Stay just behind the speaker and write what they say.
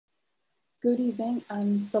Good evening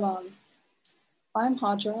and salam. I'm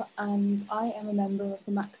Hadra and I am a member of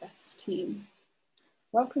the MACFEST team.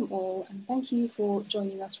 Welcome all and thank you for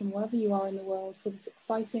joining us from wherever you are in the world for this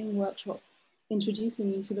exciting workshop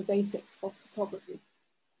introducing you to the basics of photography.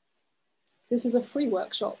 This is a free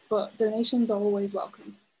workshop, but donations are always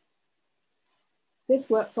welcome. This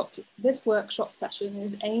workshop session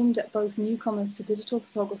is aimed at both newcomers to digital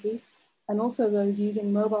photography and also those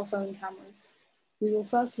using mobile phone cameras. We will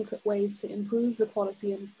first look at ways to improve the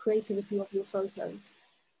quality and creativity of your photos.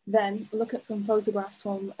 Then look at some photographs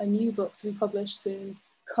from a new book to be published soon,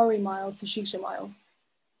 Curry Mile to Shisha Mile.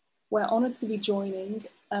 We're honored to be joining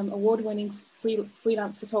award-winning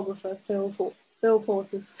freelance photographer Phil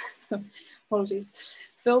Portus. Apologies.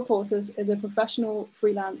 Phil Portus is a professional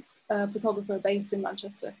freelance photographer based in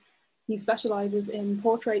Manchester. He specializes in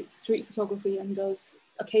portrait street photography and does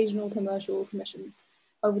occasional commercial commissions.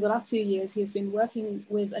 Over the last few years, he has been working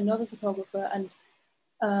with another photographer and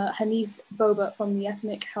Hanif Boba from the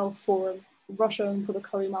Ethnic Health Forum, Rochdale for the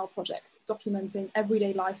Curry Mile project, documenting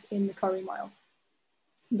everyday life in the Curry Mile.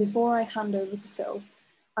 Before I hand over to Phil,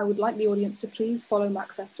 I would like the audience to please follow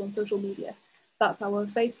MACFEST on social media. That's our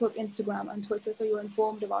Facebook, Instagram, and Twitter, so you're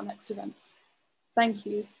informed of our next events. Thank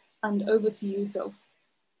you, and over to you, Phil.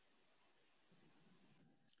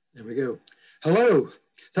 There we go. Hello.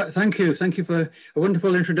 Thank you for a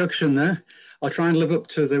wonderful introduction there. I'll try and live up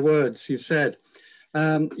to the words you've said.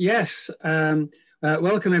 Welcome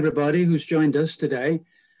everybody who's joined us today.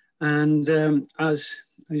 And as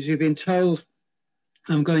you've been told,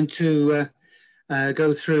 I'm going to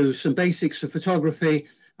go through some basics of photography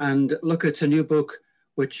and look at a new book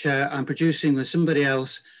which I'm producing with somebody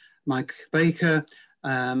else, Mike Baker,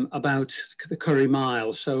 about the Curry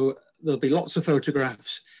Mile. So there'll be lots of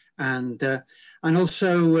photographs and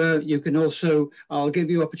also I'll give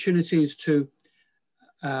you opportunities to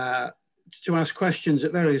ask questions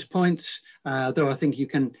at various points. Though I think you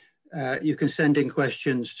can send in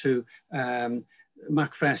questions to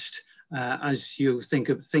MACFEST as you think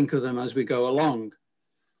of them as we go along.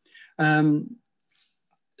 And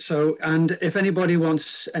if anybody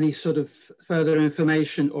wants any sort of further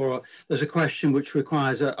information or there's a question which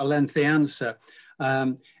requires a lengthy answer,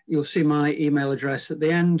 you'll see my email address at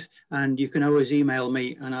the end, and you can always email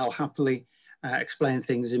me and I'll happily explain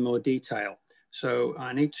things in more detail. So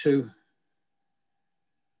I need to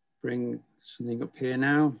bring something up here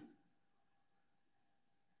now.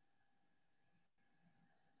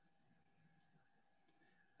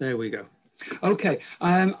 There we go. Okay,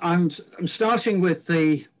 I'm starting with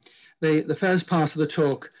the first part of the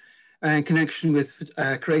talk in connection with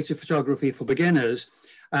creative photography for beginners.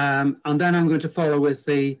 And then I'm going to follow with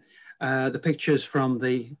the pictures from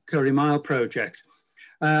the Curry Mile project.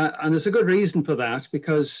 And there's a good reason for that,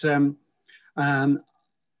 because some of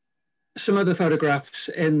the photographs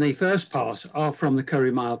in the first part are from the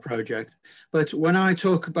Curry Mile project. But when I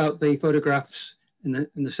talk about the photographs in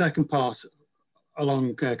the second part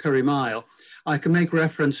along Curry Mile, I can make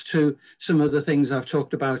reference to some of the things I've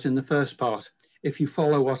talked about in the first part, if you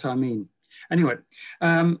follow what I mean. Anyway,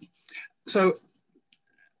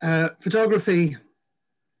 photography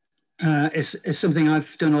is something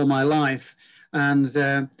I've done all my life, and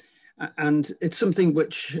it's something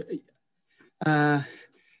which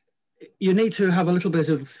you need to have a little bit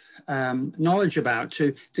of knowledge about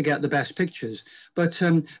to get the best pictures. But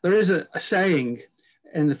there is a saying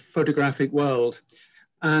in the photographic world,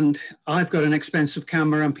 and I've got an expensive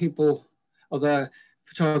camera, and other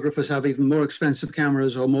photographers have even more expensive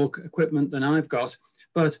cameras or more equipment than I've got,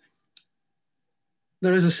 but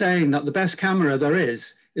there is a saying that the best camera there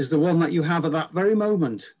is the one that you have at that very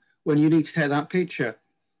moment when you need to take that picture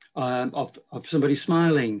of somebody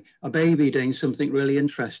smiling, a baby doing something really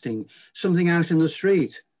interesting, something out in the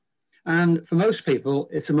street. And for most people,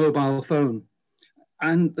 it's a mobile phone.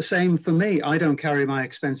 And the same for me. I don't carry my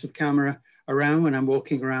expensive camera around when I'm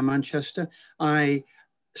walking around Manchester. I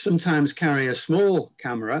sometimes carry a small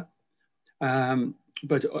camera,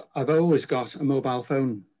 but I've always got a mobile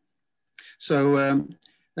phone. So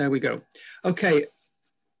there we go. Okay,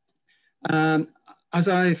 as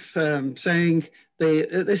I've saying,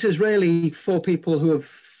 this is really for people who have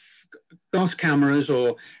got cameras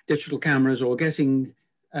or digital cameras or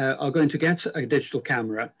are going to get a digital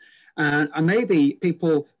camera. And maybe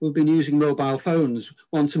people who've been using mobile phones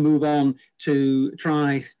want to move on to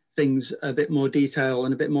try things a bit more detailed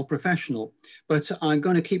and a bit more professional. But I'm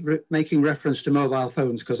going to keep making reference to mobile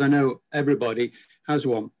phones because I know everybody has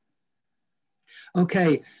one.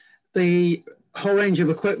 Okay, the whole range of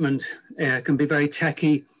equipment can be very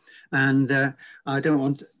techy, and I don't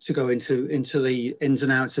want to go into the ins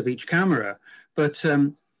and outs of each camera, but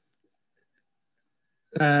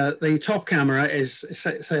the top camera is,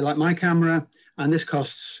 say like my camera, and this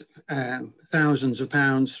costs thousands of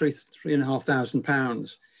pounds,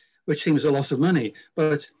 £3,500, which seems a lot of money.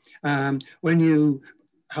 But when you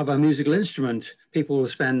have a musical instrument, people will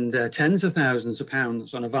spend tens of thousands of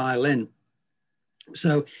pounds on a violin.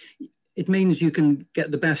 So it means you can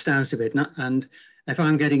get the best out of it. And if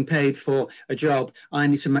I'm getting paid for a job, I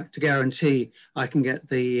need to guarantee I can get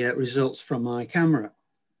the results from my camera.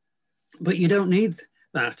 But you don't need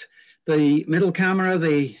that. The middle camera,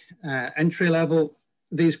 the entry level,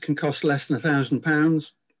 these can cost less than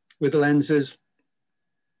 £1,000 with the lenses.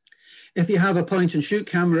 If you have a point and shoot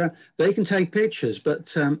camera, they can take pictures,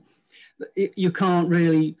 but you can't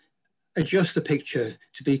really adjust the picture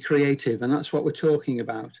to be creative. And that's what we're talking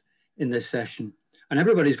about in this session. And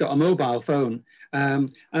everybody's got a mobile phone. They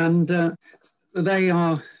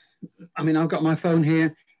are, I mean, I've got my phone here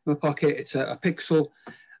in my pocket. It's a Pixel,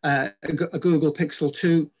 a Google Pixel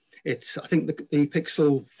 2. It's, I think the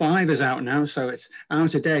Pixel 5 is out now, so it's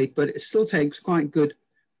out of date, but it still takes quite good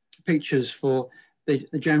pictures for the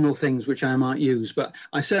general things which I might use. But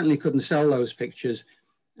I certainly couldn't sell those pictures,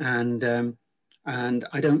 and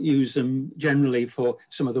I don't use them generally for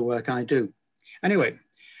some of the work I do. Anyway,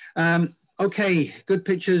 okay, good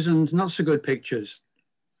pictures and not so good pictures.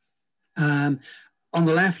 On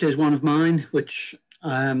the left is one of mine, which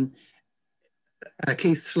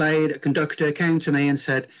Keith Slade, a conductor, came to me and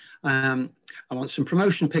said, I want some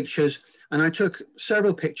promotion pictures. And I took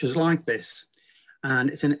several pictures like this.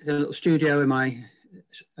 And it's in a little studio in my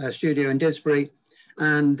studio in Didsbury.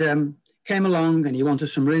 And came along and he wanted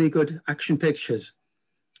some really good action pictures.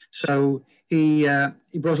 So he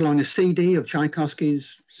brought along a CD of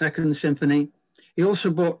Tchaikovsky's Second Symphony. He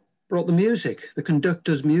also brought the music, the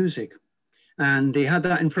conductor's music. And he had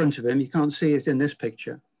that in front of him. You can't see it in this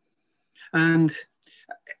picture. And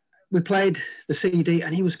we played the CD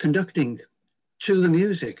and he was conducting to the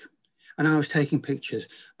music and I was taking pictures.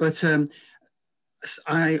 But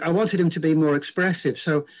I wanted him to be more expressive.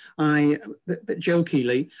 So a bit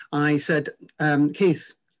jokingly, I said,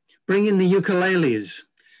 Keith, bring in the ukuleles.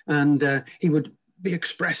 And he would be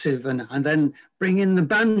expressive and then bring in the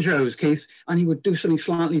banjos, Keith, and he would do something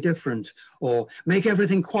slightly different, or make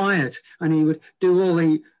everything quiet and he would do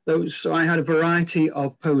all those. So I had a variety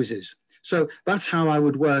of poses. So that's how I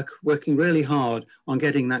would working really hard on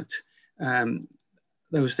getting that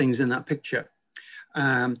those things in that picture.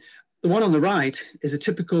 The one on the right is a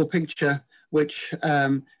typical picture, which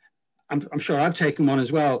I'm sure I've taken one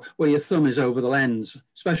as well, where your thumb is over the lens,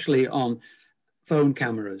 especially on phone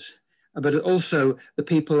cameras. But also the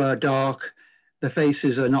people are dark, the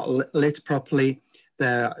faces are not lit properly,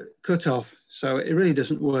 they're cut off, so it really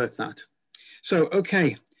doesn't work that. So,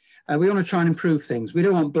 okay, we want to try and improve things. We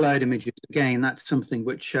don't want blurred images. Again, that's something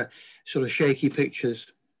which sort of shaky pictures.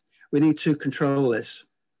 We need to control this.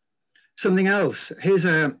 Something else, here's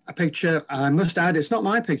a picture. I must add, it's not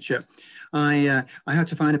my picture. I had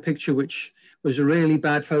to find a picture which was a really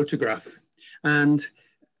bad photograph. And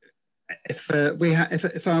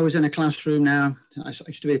if I was in a classroom now, I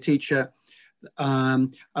used to be a teacher, I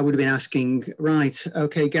would have been asking, right,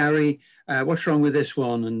 okay, Gary, what's wrong with this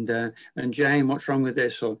one? And Jane, what's wrong with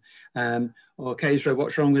this? Or Kezra,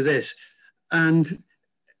 what's wrong with this? And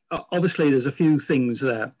obviously there's a few things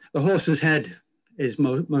there. The horse's head is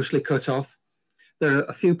mostly cut off. There are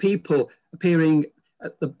a few people appearing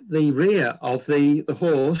at the rear of the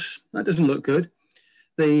horse. That doesn't look good.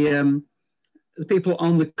 The people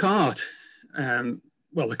on the cart,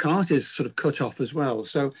 well, the cart is sort of cut off as well.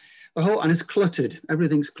 So the whole, and it's cluttered.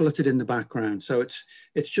 Everything's cluttered in the background. So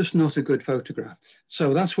it's just not a good photograph.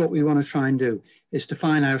 So that's what we want to try and do, is to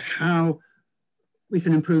find out how we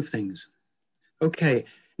can improve things. Okay,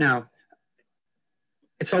 now,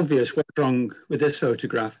 it's obvious what's wrong with this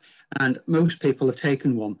photograph. And most people have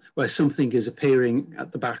taken one where something is appearing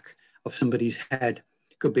at the back of somebody's head.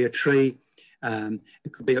 It could be a tree.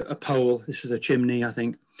 It could be a pole. This is a chimney, I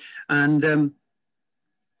think. And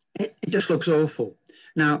it just looks awful.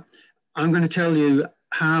 Now, I'm going to tell you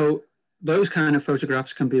how those kind of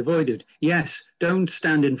photographs can be avoided. Yes, don't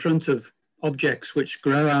stand in front of objects which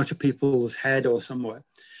grow out of people's head or somewhere.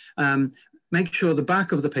 Make sure the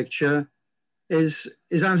back of the picture is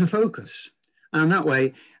out of focus. And that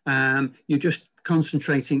way, you're just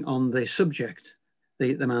concentrating on the subject,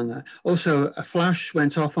 the man there. Also, a flash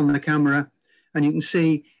went off on the camera. And you can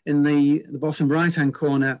see in the bottom right-hand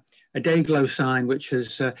corner, a day glow sign, which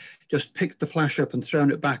has just picked the flash up and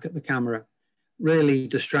thrown it back at the camera. Really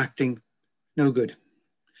distracting, no good.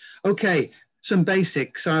 Okay, some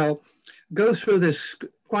basics. I'll go through this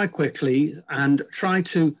quite quickly and try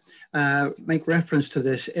to make reference to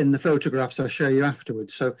this in the photographs I'll show you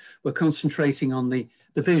afterwards. So we're concentrating on the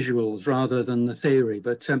visuals rather than the theory.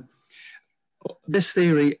 But this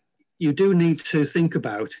theory you do need to think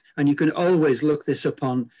about, and you can always look this up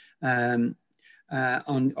on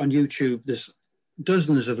YouTube. There's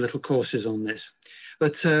dozens of little courses on this.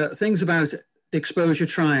 But things about the exposure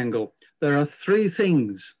triangle. There are three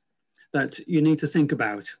things that you need to think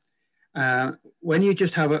about. When you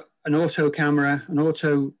just have an auto camera, an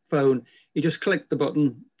auto phone, you just click the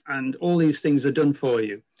button and all these things are done for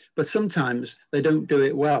you. But sometimes they don't do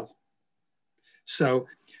it well. So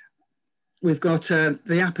we've got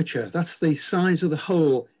the aperture. That's the size of the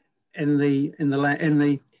hole in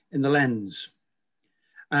the lens,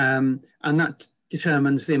 and that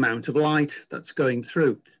determines the amount of light that's going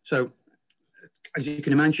through. So, as you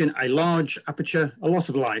can imagine, a large aperture, a lot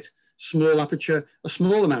of light. Small aperture, a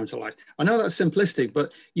small amount of light. I know that's simplistic,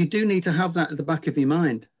 but you do need to have that at the back of your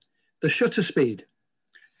mind. The shutter speed.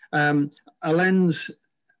 A lens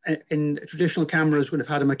in traditional cameras would have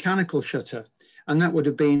had a mechanical shutter, and that would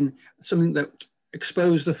have been something that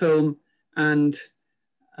exposed the film and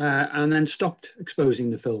then stopped exposing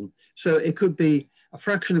the film. So it could be a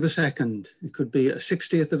fraction of a second, it could be a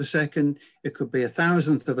 60th of a second, it could be a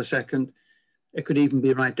 1,000th of a second, it could even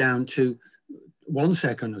be right down to 1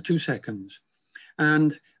 second or 2 seconds.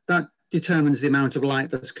 And that determines the amount of light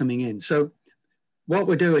that's coming in. So what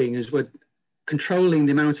we're doing is we're controlling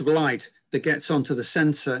the amount of light that gets onto the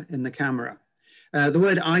sensor in the camera. The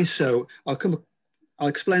word ISO, I'll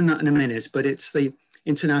explain that in a minute, but it's the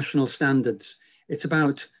international standards. It's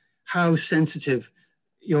about how sensitive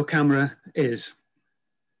your camera is.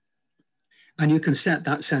 And you can set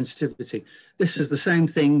that sensitivity. This is the same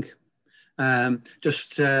thing,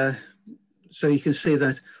 so you can see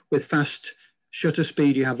that with fast shutter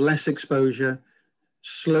speed, you have less exposure.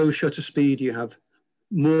 Slow shutter speed, you have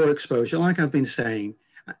more exposure. Like I've been saying,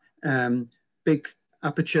 big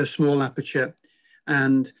aperture, small aperture.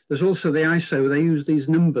 And there's also the ISO. They use these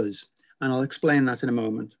numbers, and I'll explain that in a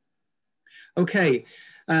moment. Okay,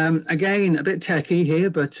 again, a bit techie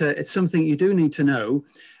here, but it's something you do need to know,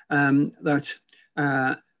 that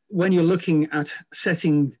when you're looking at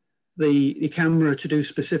setting the camera to do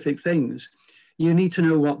specific things, you need to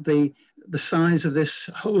know what the size of this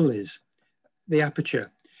hole is, the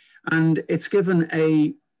aperture. And it's given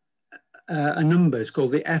a number, it's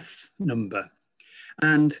called the F number.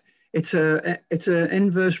 And it's an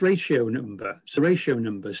inverse ratio number, it's a ratio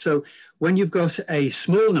number. So when you've got a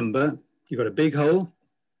small number, you've got a big hole.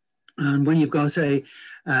 And when you've got a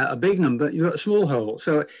big number, you've got a small hole.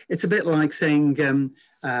 So it's a bit like saying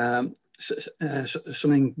something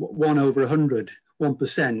 1 over 100,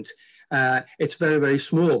 1%. It's very, very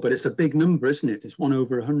small, but it's a big number, isn't it? It's 1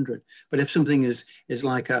 over 100. But if something is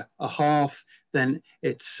like a half, then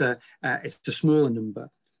it's a smaller number.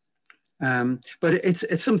 But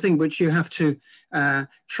it's something which you have to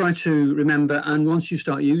try to remember. And once you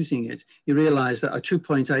start using it, you realize that a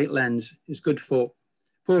 2.8 lens is good for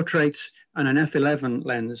portraits, and an f11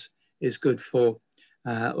 lens is good for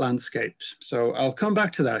landscapes. So I'll come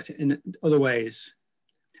back to that in other ways.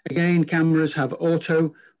 Again, cameras have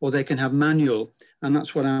auto, or they can have manual, and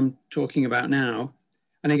that's what I'm talking about now.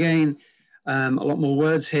 And again, a lot more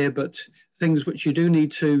words here, but things which you do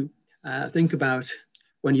need to think about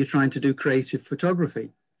when you're trying to do creative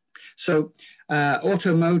photography. So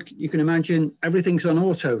auto mode, you can imagine everything's on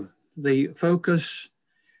auto. The focus,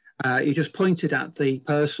 you just point it at the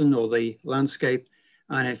person or the landscape,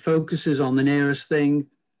 and it focuses on the nearest thing.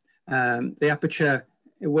 The aperture,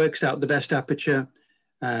 it works out the best aperture.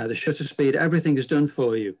 The shutter speed, everything is done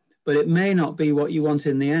for you, but it may not be what you want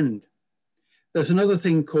in the end. There's another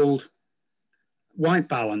thing called white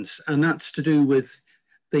balance, and that's to do with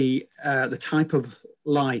the type of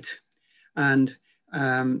light. And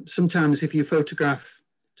sometimes if you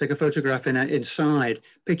take a photograph inside,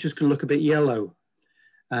 pictures can look a bit yellow.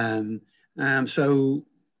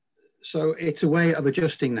 So it's a way of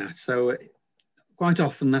adjusting that. So quite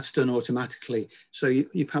often that's done automatically. So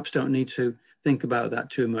you perhaps don't need to think about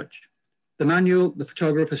that too much. The manual, the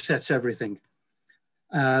photographer sets everything.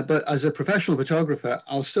 But as a professional photographer,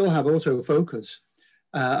 I'll still have autofocus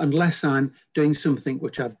unless I'm doing something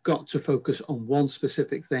which I've got to focus on one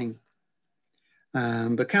specific thing.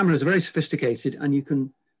 But cameras are very sophisticated, and you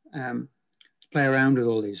can play around with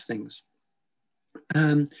all these things.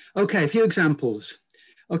 Okay, a few examples.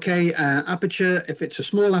 Okay, aperture, if it's a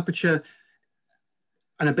small aperture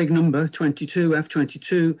and a big number, 22,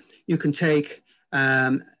 f22, you can take,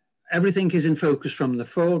 everything is in focus from the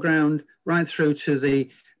foreground right through to the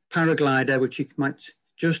paraglider, which you might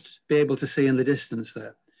just be able to see in the distance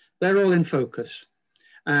there. they're all in focus.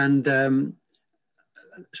 And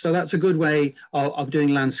so that's a good way of doing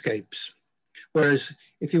landscapes. Whereas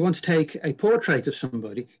if you want to take a portrait of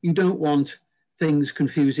somebody, you don't want things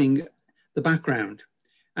confusing the background.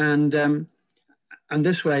 And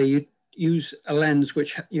this way you use a lens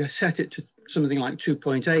which you set it to something like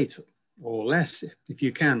 2.8 or less if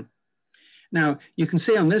you can. Now you can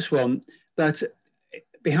see on this one that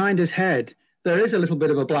behind his head, there is a little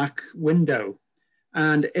bit of a black window.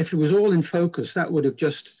 And if it was all in focus, that would have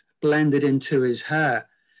just blended into his hair.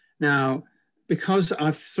 Now, because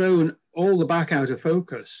I've thrown all the back out of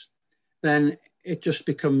focus, then it just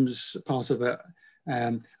becomes part of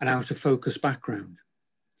an out of focus background.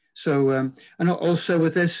 So, and also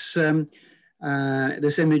with this,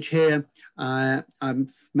 this image here,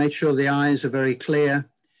 I've made sure the eyes are very clear.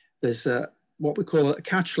 There's what we call a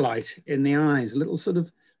catch light in the eyes, a little sort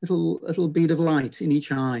of little bead of light in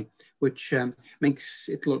each eye, which makes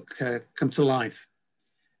it look come to life.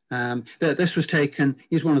 This was taken,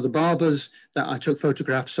 he's one of the barbers that I took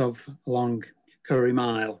photographs of along Curry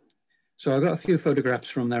Mile. So I got a few photographs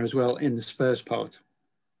from there as well in this first part.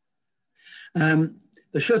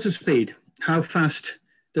 The shutter speed, how fast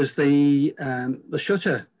does the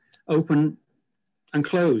shutter open and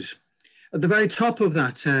close? At the very top of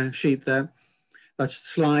that sheet there, that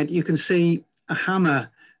slide, you can see a hammer,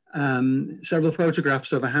 several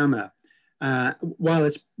photographs of a hammer while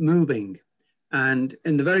it's moving. And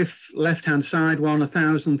in the very left-hand side,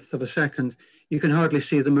 1/1000th of a second, you can hardly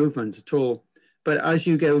see the movement at all. But as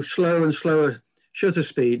you go slower and slower shutter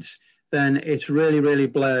speeds, then it's really, really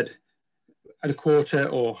blurred at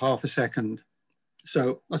 1/4 or 1/2 a second.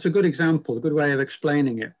 So that's a good example, a good way of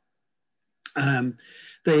explaining it.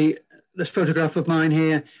 This photograph of mine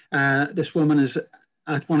here, this woman is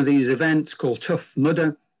at one of these events called Tough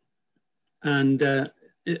Mudder, and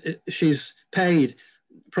she's paid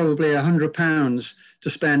probably £100 to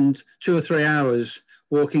spend 2 or 3 hours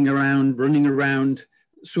walking around, running around,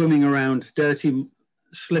 swimming around dirty,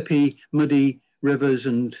 slippy, muddy rivers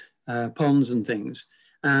and ponds and things.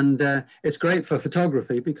 And it's great for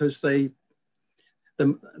photography because they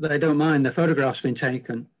don't mind their photographs being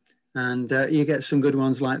taken, and you get some good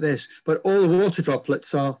ones like this. But all the water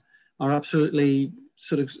droplets are absolutely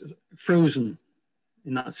sort of frozen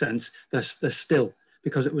in that sense. They're still,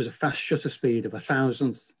 because it was a fast shutter speed of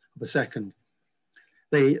 1/1000th of a second.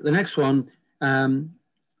 The next one,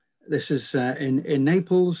 this is in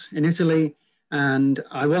Naples, in Italy, and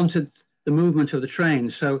I wanted the movement of the train.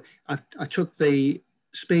 So I took the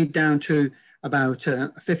speed down to about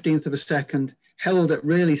 1/15th of a second, held it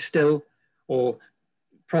really still, or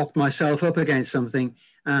propped myself up against something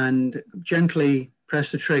and gently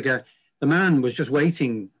pressed the trigger. The man was just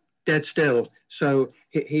waiting dead still, so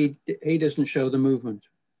he doesn't show the movement.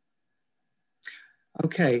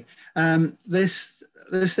 Okay, this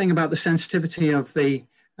thing about the sensitivity of the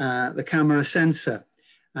camera sensor,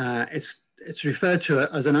 it's referred to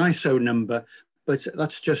as an ISO number, but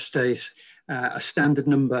that's just a standard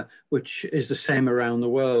number which is the same around the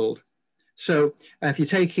world. So if you're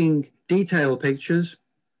taking detail pictures,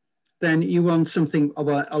 then you want something of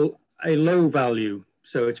a low value.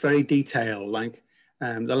 So it's very detailed, like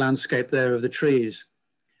the landscape there of the trees.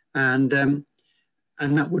 And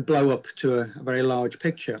that would blow up to a very large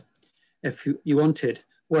picture if you wanted.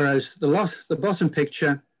 Whereas the bottom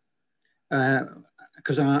picture,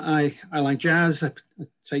 because I like jazz, I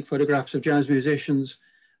take photographs of jazz musicians,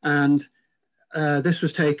 and this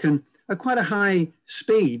was taken at quite a high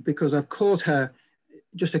speed because I've caught her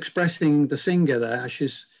just expressing the singer there as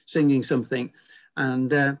she's singing something.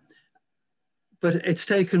 And but it's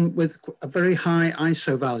taken with a very high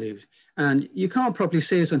ISO value, and you can't probably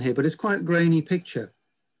see it on here, but it's quite a grainy picture.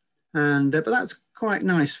 And but that's quite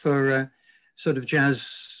nice for sort of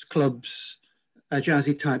jazz clubs,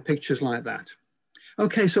 jazzy type pictures like that.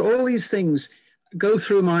 Okay, so all these things go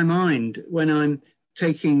through my mind when I'm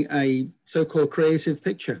taking a so-called creative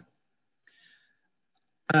picture.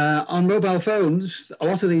 On mobile phones, a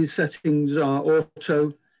lot of these settings are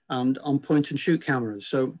auto and on point and shoot cameras,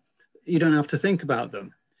 so you don't have to think about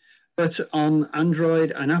them. But on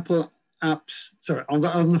Android and Apple apps, sorry,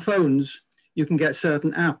 on the phones, you can get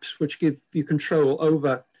certain apps which give you control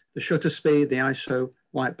over the shutter speed, the ISO,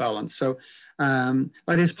 white balance. So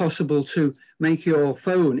that is possible to make your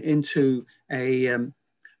phone into a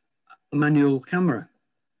manual camera.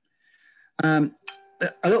 A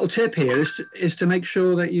little tip here is to make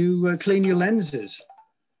sure that you clean your lenses.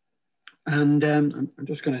 And I'm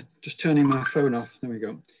just going to turning my phone off. There we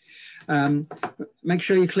go. Make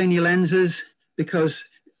sure you clean your lenses, because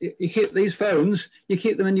you keep these phones, you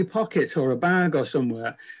keep them in your pocket or a bag or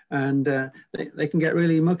somewhere, and they can get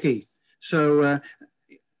really mucky. So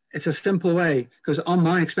it's a simple way, because on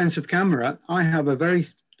my expensive camera, I have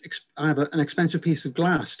an expensive piece of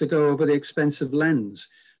glass to go over the expensive lens,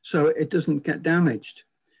 so it doesn't get damaged.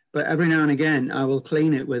 But every now and again, I will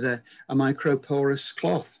clean it with a micro-porous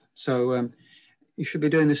cloth. So you should be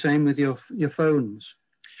doing the same with your phones.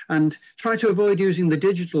 And try to avoid using the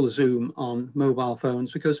digital zoom on mobile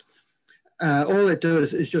phones, because all it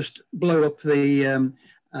does is just blow up the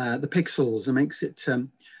pixels and makes it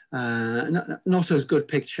not as good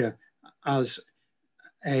picture as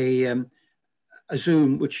a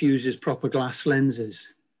zoom which uses proper glass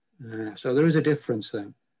lenses. So there is a difference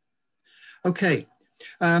there. Okay.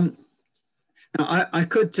 Now I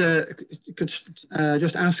could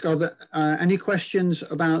just ask, are there any questions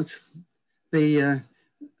about the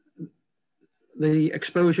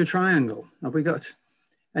exposure triangle? Have we got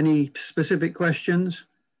any specific questions?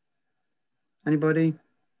 Anybody?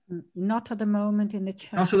 Not at the moment in the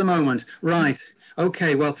chat. Not at the moment, right?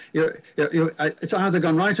 Okay, well, it's either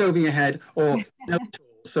gone right over your head or no at all.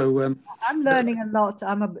 So I'm learning a lot.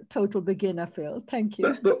 I'm a total beginner, Phil. Thank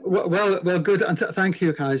you. Well, good. And thank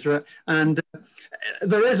you, Kaiser. And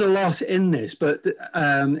there is a lot in this, but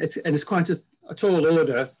it's quite a tall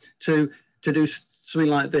order to do something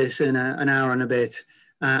like this in an hour and a bit,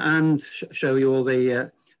 and show you all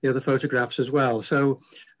the other photographs as well. So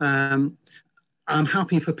I'm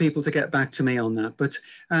happy for people to get back to me on that. But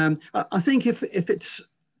I think if it's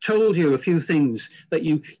told you a few things that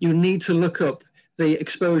you need to look up the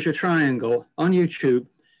exposure triangle on YouTube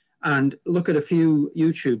and look at a few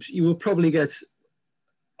YouTubes, you will probably get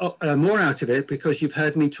more out of it because you've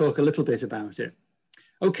heard me talk a little bit about it.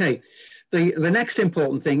 Okay, the next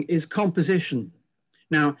important thing is composition.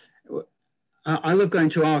 Now, I love going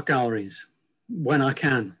to art galleries when I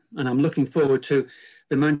can, and I'm looking forward to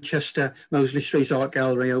the Manchester Mosley Street Art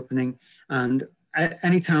Gallery opening. And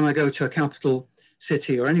anytime I go to a capital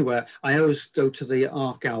city or anywhere, I always go to the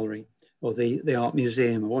art gallery or the art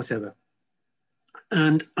museum or whatever.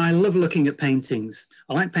 And I love looking at paintings.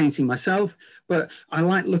 I like painting myself, but I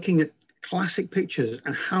like looking at classic pictures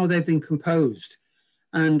and how they've been composed.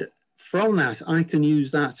 And from that, I can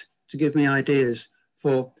use that to give me ideas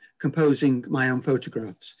for composing my own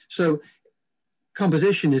photographs. So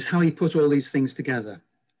composition is how you put all these things together.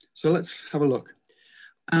 So let's have a look.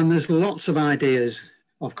 And there's lots of ideas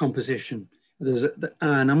of composition. And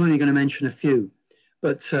I'm only going to mention a few,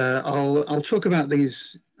 but I'll talk about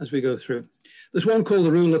these as we go through. There's one called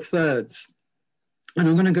the rule of thirds. And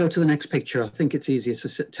I'm going to go to the next picture. I think it's easier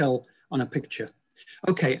to tell on a picture.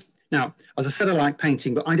 Okay, now, as I said, I like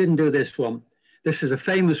painting, but I didn't do this one. This is a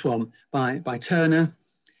famous one by Turner.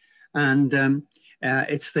 And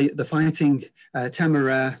it's the Fighting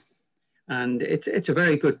Temeraire. And it's a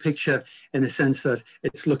very good picture in the sense that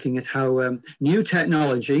it's looking at how new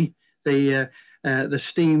technology, the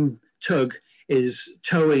steam tug is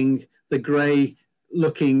towing the grey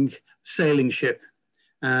looking sailing ship.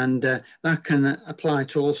 And that can apply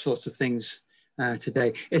to all sorts of things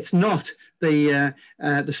today. It's not the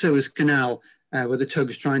Suez Canal where the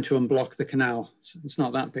tug's trying to unblock the canal. It's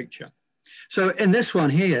not that picture. So in this one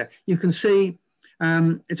here, you can see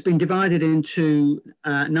it's been divided into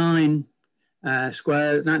 9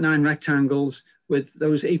 squares, 9 rectangles with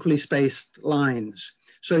those equally spaced lines.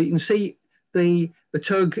 So you can see the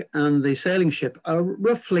tug and the sailing ship are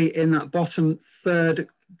roughly in that bottom third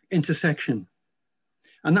intersection.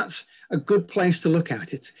 And that's a good place to look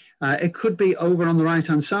at it. It could be over on the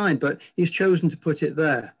right-hand side, but he's chosen to put it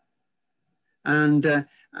there. And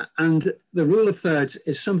the rule of thirds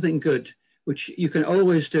is something good, which you can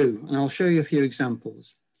always do. And I'll show you a few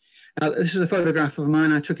examples. This is a photograph of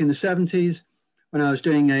mine I took in the 70s when I was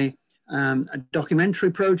doing a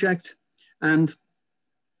documentary project. And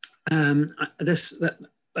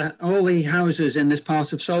all the houses in this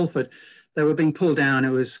part of Salford, they were being pulled down. It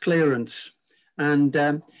was clearance. And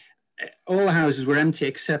all the houses were empty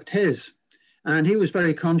except his. And he was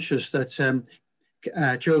very conscious that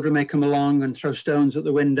children may come along and throw stones at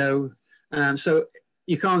the window. So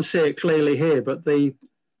you can't see it clearly here, but the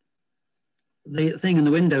thing in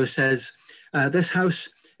the window says, this house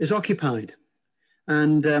is occupied.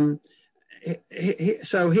 And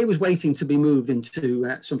so he was waiting to be moved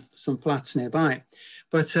into some flats nearby.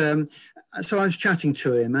 But so I was chatting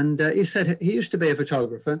to him, and he said he used to be a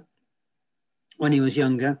photographer when he was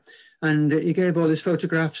younger, and he gave all his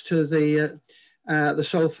photographs to the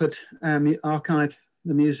Salford archive,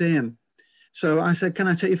 the museum. So I said, can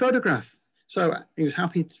I take your photograph? So he was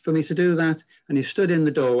happy for me to do that, and he stood in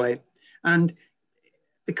the doorway. And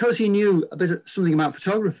because he knew a bit of something about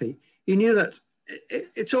photography, he knew that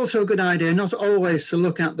it's also a good idea not always to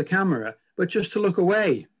look at the camera, but just to look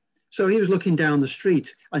away. So he was looking down the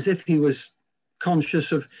street as if he was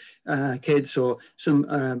conscious of kids or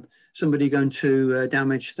somebody going to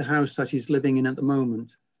damage the house that he's living in at the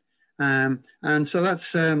moment. And so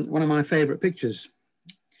that's one of my favorite pictures.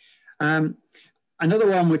 Another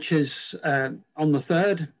one, which is on the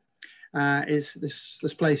 3rd, is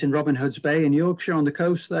this place in Robin Hood's Bay in Yorkshire on the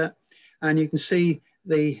coast there. And you can see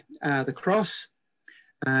the cross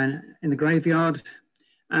in the graveyard.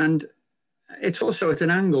 And it's also at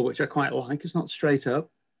an angle, which I quite like. It's not straight up.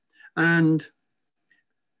 But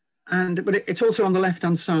it's also on the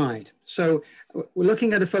left-hand side. So we're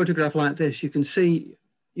looking at a photograph like this. You can see,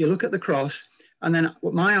 you look at the cross, and then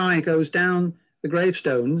my eye goes down the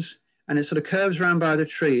gravestones, and it sort of curves around by the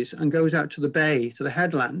trees and goes out to the bay, to the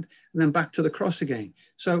headland, and then back to the cross again.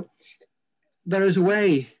 So there is a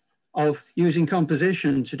way of using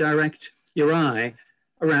composition to direct your eye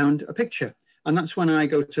around a picture. And that's when I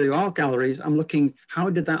go to art galleries, I'm looking, how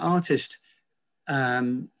did that artist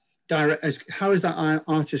how is that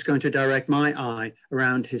artist going to direct my eye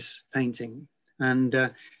around his painting? And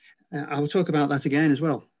I'll talk about that again as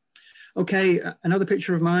well. Okay, another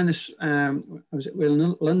picture of mine. This we're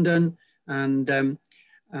in London, and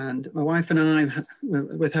my wife and I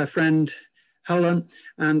with her friend Helen,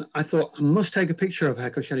 and I thought I must take a picture of her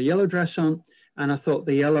because she had a yellow dress on, and I thought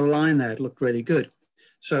the yellow line there looked really good.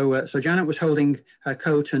 So Janet was holding her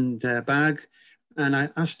coat and bag, and I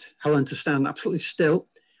asked Helen to stand absolutely still.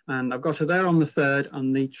 And I've got her there on the 3rd,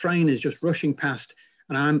 and the train is just rushing past,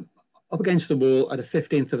 and I'm up against the wall at a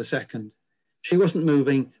 15th of a second. She wasn't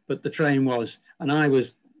moving, but the train was, and I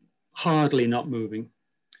was hardly not moving.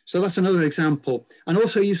 So that's another example. And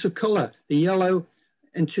also use of colour, the yellow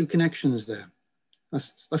in 2 connections there.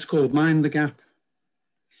 That's called Mind the Gap.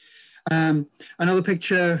 Another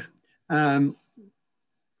picture,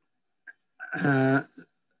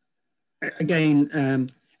 again,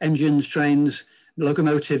 engines, trains,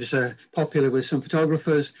 locomotives are popular with some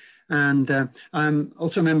photographers, and I'm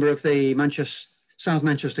also a member of the South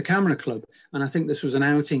Manchester Camera Club, and I think this was an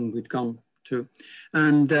outing we'd gone to.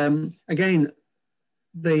 And again,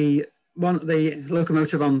 the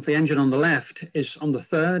locomotive on the engine on the left is on the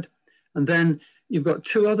 3rd, and then you've got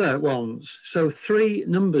 2 other ones. So 3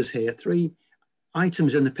 numbers here, 3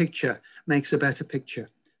 items in the picture makes a better picture.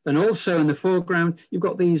 Then also in the foreground, you've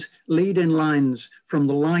got these lead-in lines from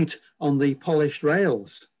the light on the polished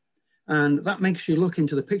rails. And that makes you look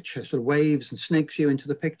into the picture, sort of waves and snakes you into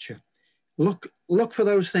the picture. Look for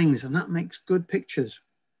those things, and that makes good pictures.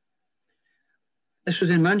 This was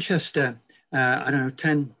in Manchester, I don't know,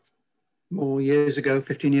 10 more years ago,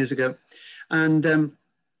 15 years ago. And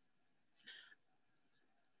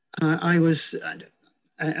I was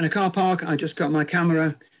in a car park. I just got my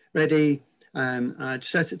camera ready. I'd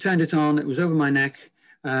turned it on, it was over my neck,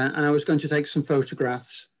 and I was going to take some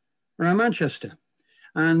photographs around Manchester.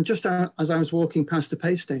 And just as I was walking past the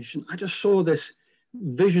pay station, I just saw this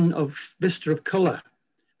vista of colour.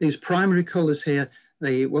 These primary colours here,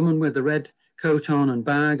 the woman with the red coat on and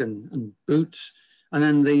bag and boots, and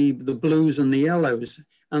then the blues and the yellows.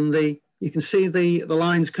 And you can see the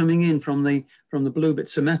lines coming in from the blue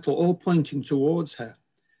bits of metal, all pointing towards her.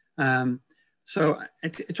 So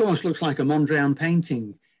it almost looks like a Mondrian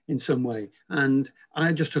painting in some way. And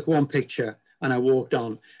I just took one picture and I walked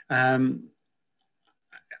on.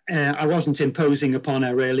 I wasn't imposing upon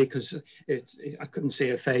her really, because I couldn't see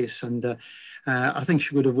her face, and I think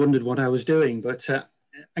she would have wondered what I was doing. But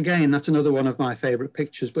again, that's another one of my favorite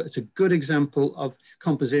pictures, but it's a good example of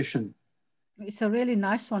composition. It's a really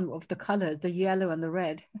nice one of the color, the yellow and the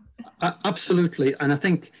red. Absolutely. And I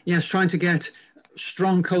think, yes, trying to get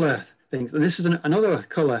strong color things. And this is another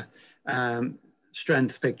color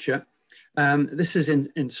strength picture. This is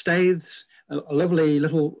in Staithes, a lovely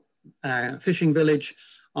little fishing village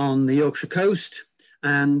on the Yorkshire coast.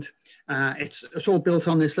 And it's all built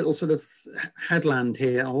on this little sort of headland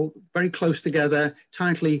here, all very close together,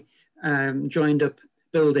 tightly joined up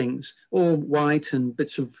buildings, all white and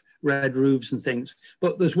bits of red roofs and things.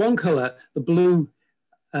 But there's one colour, the blue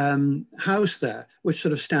house there, which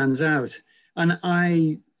sort of stands out. And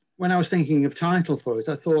when I was thinking of title for it,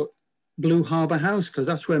 I thought Blue Harbour House, because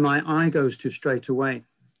that's where my eye goes to straight away.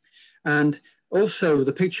 And also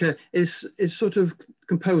the picture is sort of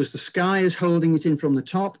composed. The sky is holding it in from the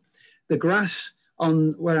top. The grass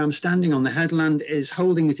on where I'm standing on the headland is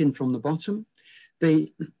holding it in from the bottom.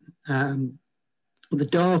 The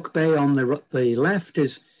dark bay on the left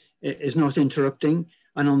is not interrupting.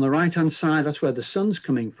 And on the right-hand side, that's where the sun's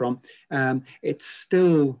coming from. It's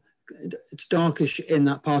still it's darkish in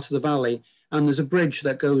that part of the valley, and there's a bridge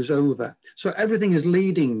that goes over. So everything is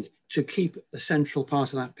leading to keep the central part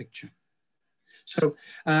of that picture. So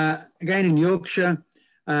again, in Yorkshire,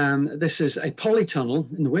 this is a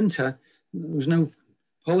polytunnel in the winter. There was no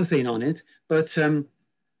polythene on it, but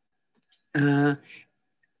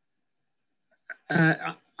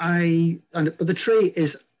but the tree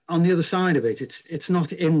is on the other side of it. It's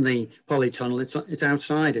not in the polytunnel, it's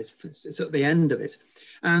outside, it's at the end of it.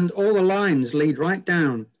 And all the lines lead right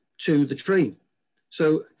down to the tree.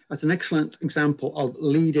 So that's an excellent example of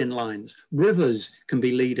lead-in lines. Rivers can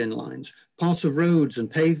be lead-in lines. Parts of roads and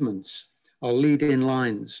pavements are lead-in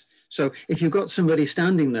lines. So if you've got somebody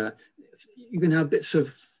standing there, you can have bits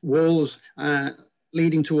of walls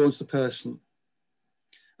leading towards the person.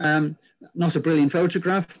 Not a brilliant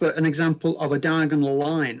photograph, but an example of a diagonal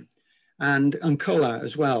line and colour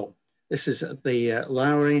as well. This is at the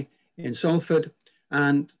Lowry in Salford,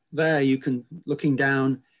 and there you can, looking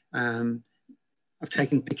down, I've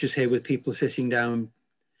taken pictures here with people sitting down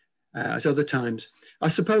at other times. I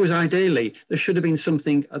suppose ideally there should have been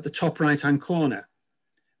something at the top right-hand corner,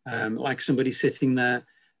 like somebody sitting there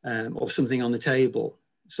or something on the table.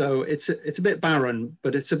 So it's a bit barren,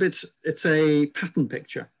 but it's a pattern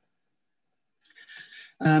picture.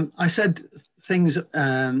 I said things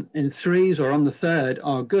in threes or on the third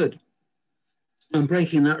are good. I'm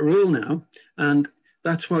breaking that rule now, and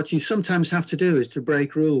that's what you sometimes have to do, is to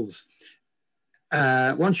break rules.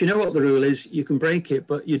 Once you know what the rule is, you can break it,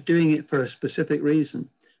 but you're doing it for a specific reason.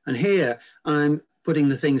 And here I'm putting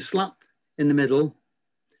the thing slap in the middle,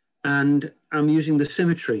 and I'm using the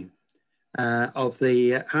symmetry of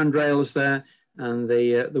the handrails there and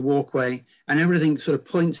the walkway, and everything sort of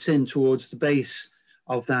points in towards the base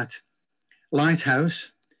of that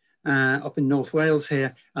lighthouse up in North Wales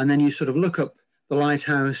here, and then you sort of look up the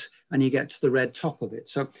lighthouse and you get to the red top of it.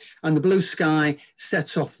 So, and the blue sky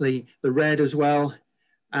sets off the red as well.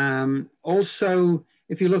 Also,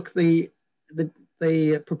 if you look, the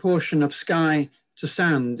proportion of sky to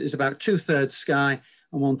sand is about 2/3 sky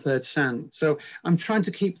and 1/3 sand. So I'm trying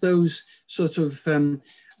to keep those sort of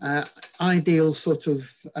ideal sort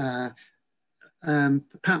of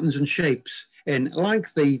patterns and shapes in,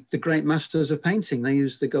 like the great masters of painting. They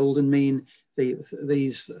use the golden mean,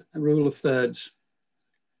 these rule of thirds.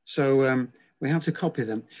 So we have to copy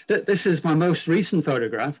them. This is my most recent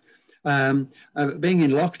photograph. Being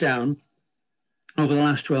in lockdown over the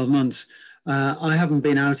last 12 months, I haven't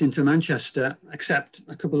been out into Manchester except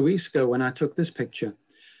a couple of weeks ago when I took this picture.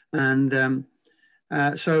 And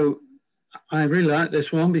so I really like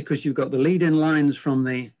this one because you've got the lead-in lines from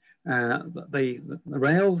the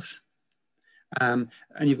rails, and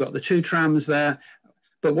you've got the two trams there.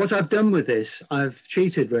 But what I've done with this, I've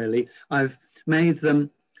cheated really. I've made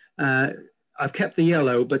them, I've kept the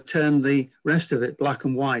yellow, but turned the rest of it black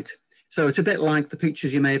and white. So it's a bit like the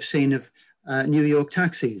pictures you may have seen of New York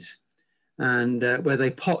taxis, and where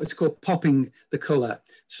they pop, it's called popping the color.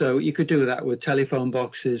 So you could do that with telephone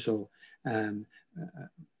boxes or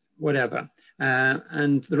whatever.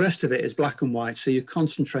 And the rest of it is black and white. So you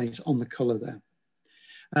concentrate on the color there.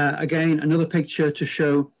 Again, another picture to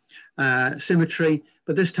show symmetry,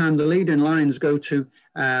 but this time the lead-in lines go to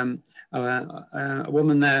a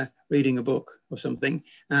woman there reading a book or something,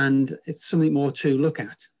 and it's something more to look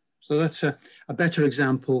at. So that's a better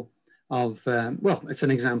example of, well, it's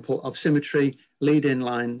an example of symmetry, lead-in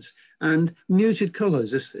lines, and muted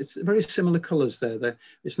colors. It's very similar colors there.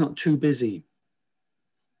 It's not too busy.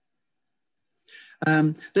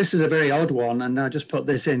 This is a very odd one, and I just put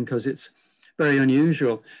this in because it's very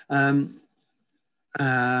unusual.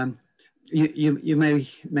 You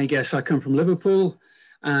may guess I come from Liverpool,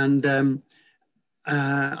 and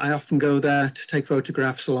I often go there to take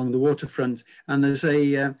photographs along the waterfront, and there's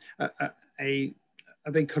a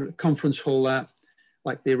big conference hall there,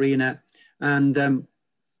 like the arena, and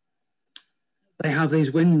they have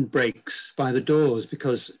these windbreaks by the doors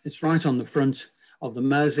because it's right on the front of the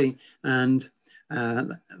Mersey, and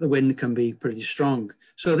the wind can be pretty strong.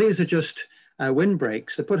 So these are just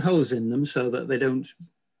windbreaks. They put holes in them so that they don't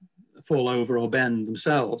fall over or bend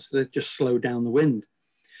themselves. They just slow down the wind.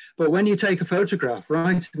 But when you take a photograph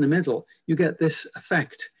right in the middle, you get this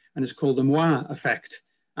effect, and it's called the moire effect.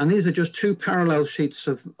 And these are just two parallel sheets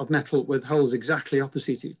of metal with holes exactly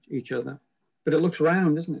opposite each other. But it looks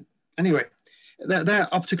round, isn't it? Anyway,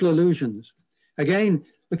 they're optical illusions. Again,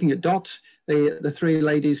 looking at dots, the three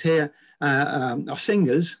ladies here are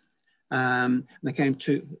singers. They came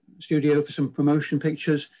to the studio for some promotion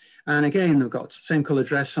pictures. And again, they've got the same color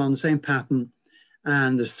dress on, same pattern.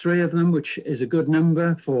 And there's three of them, which is a good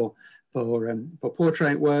number for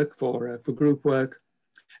portrait work, for group work.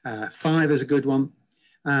 5 is a good one.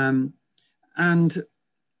 And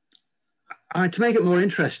to make it more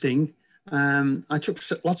interesting, I took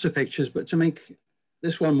lots of pictures, but to make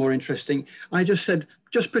this one more interesting, I just said,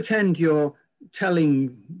 just pretend you're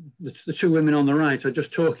telling the two women on the right are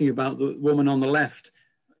just talking about the woman on the left,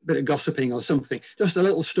 a bit of gossiping or something, just a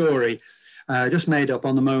little story, just made up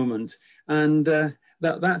on the moment. And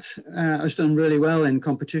that has done really well in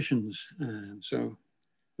competitions. So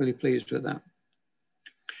really pleased with that.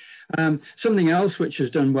 Something else which has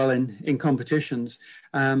done well in competitions,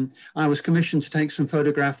 I was commissioned to take some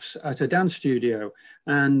photographs at a dance studio,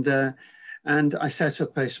 and I set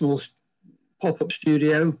up a small pop-up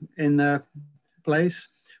studio in the place,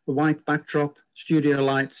 a white backdrop, studio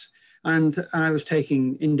lights, and I was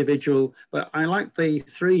taking individual, but I liked the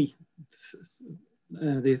three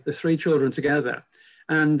children together.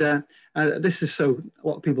 And this is a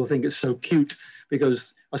lot of people think it's so cute,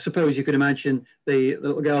 because I suppose you could imagine the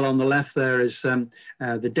little girl on the left there is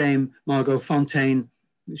the Dame Margot Fontaine.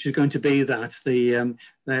 She's going to be that,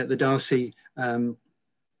 the Darcy,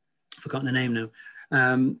 forgotten her name now,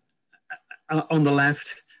 on the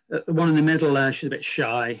left. The one in the middle there, she's a bit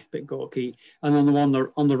shy, a bit gawky. And on the one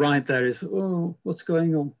on the right there is, oh, what's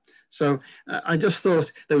going on? So I just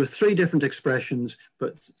thought there were 3 different expressions,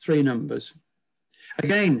 but 3 numbers.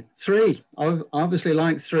 Again, 3. I obviously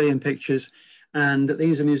like 3 in pictures. And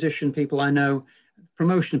these are musician people I know,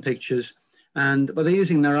 promotion pictures. But they're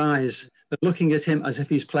using their eyes. They're looking at him as if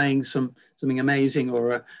he's playing something amazing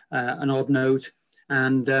or an odd note.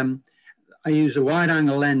 And I use a wide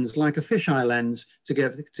angle lens, like a fisheye lens, to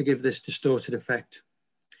give this distorted effect.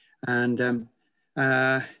 And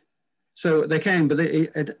so they came, but they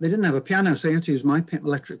didn't have a piano, so they had to use my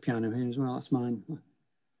electric piano here as well. That's mine.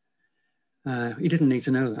 You didn't need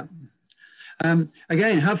to know that.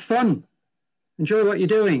 Again, have fun. Enjoy what you're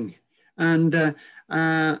doing. And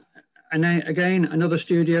then again, another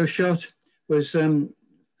studio shot was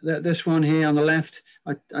this one here on the left.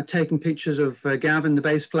 I'd taken pictures of Gavin, the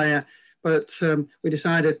bass player, but we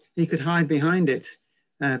decided he could hide behind it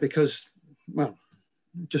because, well,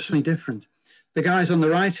 just something different. The guys on the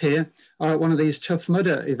right here are at one of these Tough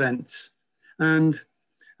Mudder events, and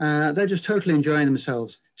they're just totally enjoying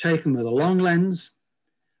themselves, taken with a long lens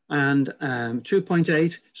and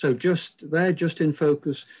 2.8, so they're just in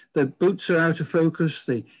focus. The boots are out of focus,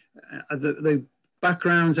 the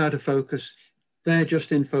background's out of focus, they're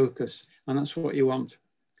just in focus, and that's what you want.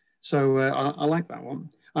 So I like that one.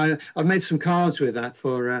 I've made some cards with that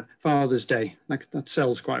for Father's Day. That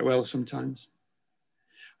sells quite well sometimes.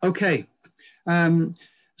 Okay,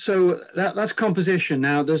 so that's composition.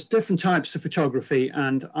 Now, there's different types of photography,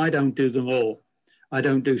 and I don't do them all. I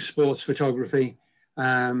don't do sports photography.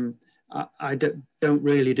 I don't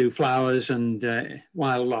really do flowers and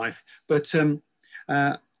wildlife, but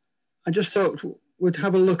I just thought we'd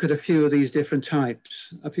have a look at a few of these different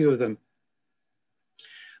types, a few of them.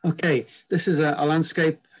 Okay, this is a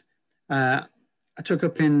landscape I took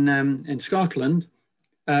up in Scotland,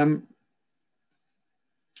 now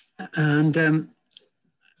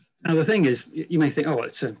the thing is, you may think, oh,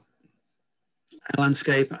 it's a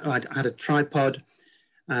landscape. I had a tripod,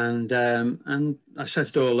 and I set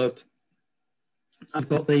it all up. I've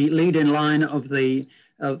got the lead-in line of the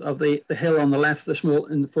hill on the left, the small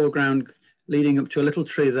in the foreground, leading up to a little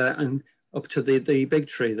tree there, and up to the big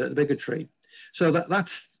tree, the bigger tree. So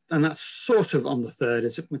that's sort of on the 3rd.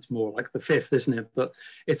 It's more like the 5th, isn't it? But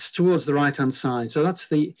it's towards the right-hand side. So that's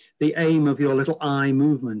the aim of your little eye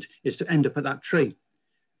movement, is to end up at that tree.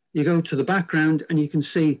 You go to the background and you can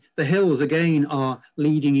see the hills again are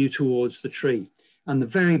leading you towards the tree. And the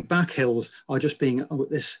very back hills are just being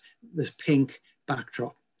this pink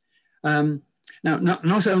backdrop. Now,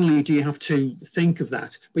 not only do you have to think of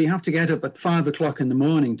that, but you have to get up at 5 o'clock in the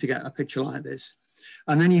morning to get a picture like this.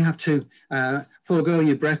 And then you have to forego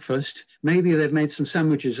your breakfast. Maybe they've made some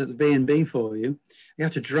sandwiches at the B&B for you. You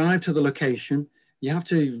have to drive to the location. You have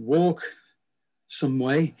to walk some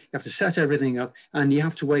way. You have to set everything up, and you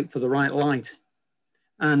have to wait for the right light.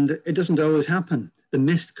 And it doesn't always happen. The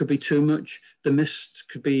mist could be too much. The mist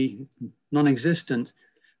could be non-existent.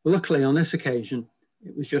 Luckily, on this occasion,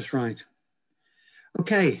 it was just right.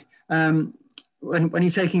 Okay, when you're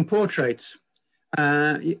taking portraits,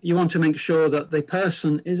 you want to make sure that the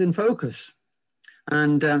person is in focus.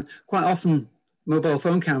 And quite often, mobile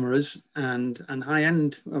phone cameras and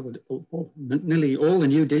high-end, nearly all the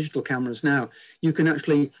new digital cameras now, you can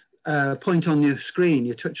actually point on your screen,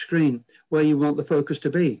 your touch screen, where you want the focus to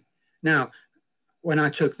be. Now, when I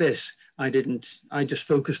took this, I just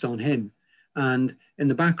focused on him. And in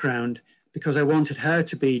the background, because I wanted her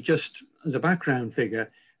to be just as a background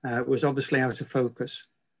figure, was obviously out of focus.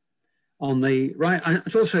 On the right,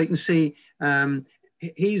 and also you can see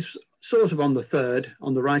he's sort of on the third,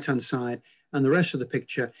 on the right-hand side, and the rest of the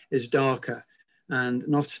picture is darker and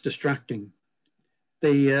not distracting.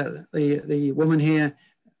 The woman here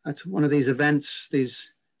at one of these events,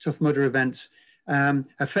 these Tough Mudder events,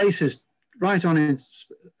 her face is right on in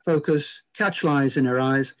focus, catch lies in her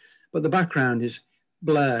eyes, but the background is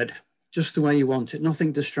blurred, just the way you want it,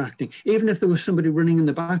 nothing distracting. Even if there was somebody running in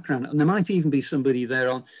the background, and there might even be somebody there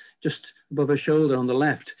on just above her shoulder on the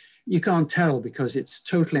left, you can't tell because it's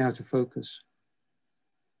totally out of focus.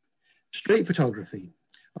 Street photography.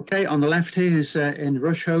 Okay, on the left here is in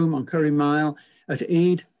Rochdale on Curry Mile at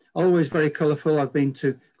Eid, always very colourful. I've been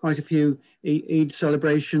to quite a few Eid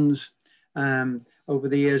celebrations. Over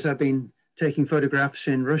the years, I've been taking photographs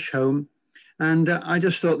in Rochdale. And I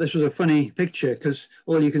just thought this was a funny picture because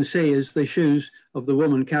all you can see is the shoes of the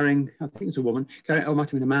woman carrying, I think it's a woman, carrying, oh, it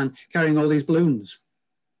might have been a man, carrying all these balloons.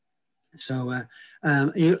 So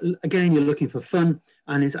again, you're looking for fun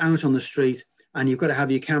and it's out on the street and you've got to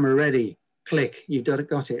have your camera ready. Click, you've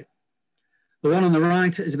got it. The one on the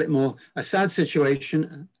right is a bit more a sad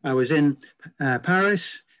situation. I was in Paris,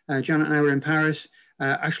 Janet and I were in Paris,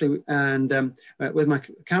 actually, and with my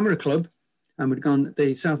camera club, and we'd gone,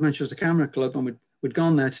 the South Manchester Camera Club, and we'd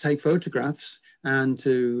gone there to take photographs and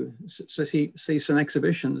to see some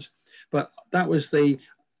exhibitions. But that was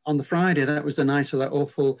on the Friday, that was the night of that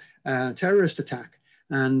awful terrorist attack.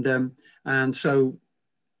 And so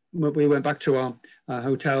we went back to our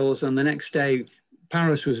hotels, and the next day,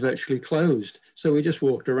 Paris was virtually closed. So we just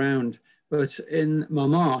walked around. But in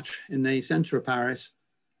Montmartre, in the center of Paris,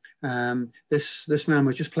 this man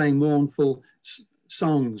was just playing mournful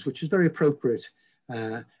songs, which is very appropriate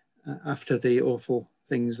after the awful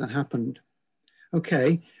things that happened.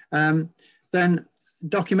 Okay, then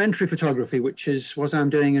documentary photography, which is what I'm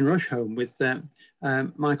doing in Rochdale with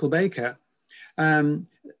Michael Baker.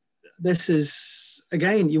 This is,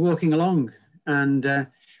 again, you're walking along, and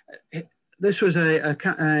this was a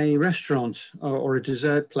restaurant or a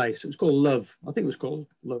dessert place. It was called Love. I think it was called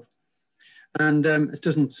Love. And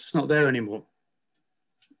it's not there anymore.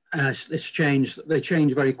 It's changed. They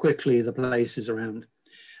change very quickly, the places around,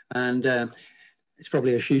 and it's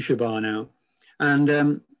probably a shisha bar now.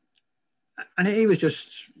 And he was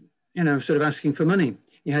just, you know, sort of asking for money.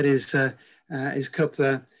 He had his cup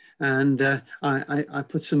there, and I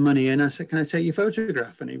put some money in. I said, "Can I take your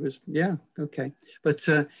photograph?" And he was, "Yeah, okay." But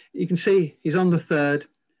you can see he's on the third.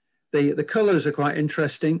 The colours are quite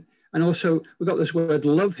interesting. And also, we've got this word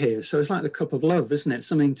love here. So it's like the cup of love, isn't it?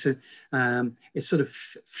 Something to, it sort of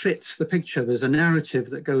fits the picture. There's a narrative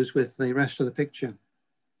that goes with the rest of the picture.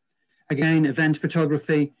 Again, event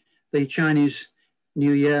photography, the Chinese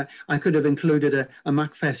New Year. I could have included a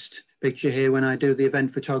MACFEST picture here when I do the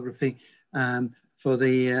event photography for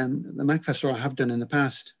the MACFEST, or I have done in the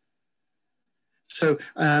past. So,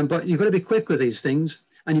 but you've got to be quick with these things,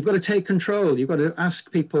 and you've got to take control. You've got to ask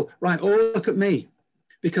people, right, oh, look at me.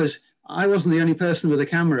 Because I wasn't the only person with a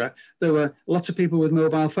camera. There were lots of people with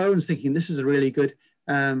mobile phones thinking this is a really good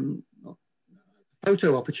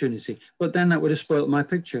photo opportunity. But then that would have spoiled my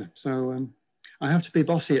picture. So I have to be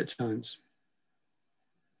bossy at times.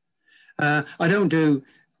 I don't do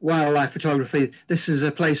wildlife photography. This is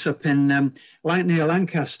a place up in near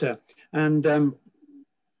Lancaster. And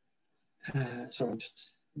sorry,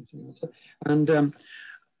 and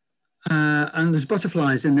there's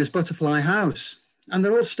butterflies in this butterfly house. And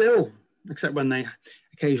they're all still, except when they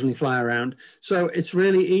occasionally fly around. So it's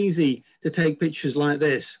really easy to take pictures like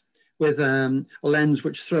this with a lens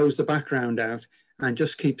which throws the background out and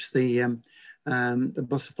just keeps the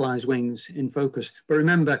butterfly's wings in focus. But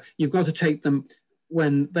remember, you've got to take them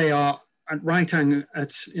when they are at right angle,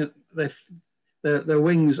 you know, their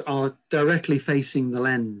wings are directly facing the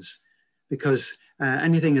lens, because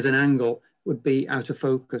anything at an angle would be out of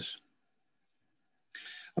focus.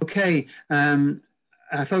 Okay.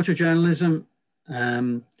 Photojournalism.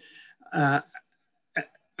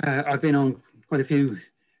 I've been on quite a few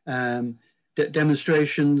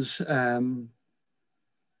demonstrations, you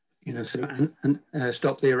know, sort of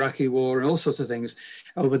stop the Iraqi war and all sorts of things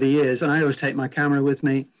over the years. And I always take my camera with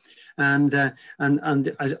me. And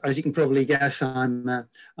as you can probably guess, I'm not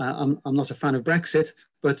a fan of Brexit,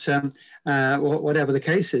 but whatever the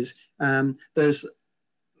case is,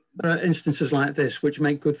 there are instances like this which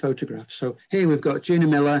make good photographs. So here we've got Gina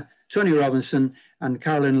Miller, Tony Robinson, and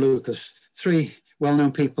Carolyn Lucas, three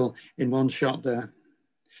well-known people in one shot there.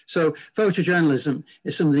 So photojournalism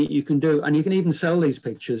is something that you can do, and you can even sell these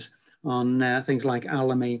pictures on things like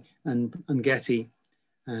Alamy and Getty.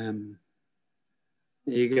 There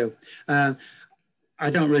you go. I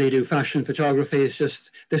don't really do fashion photography. It's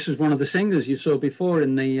just, this is one of the singers you saw before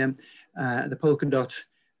in the polka dot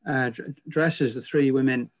dresses, the three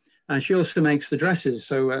women. And she also makes the dresses.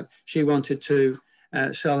 So she wanted to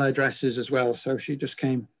sell her dresses as well. So she just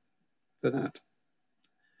came for that.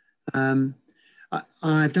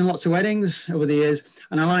 I've done lots of weddings over the years,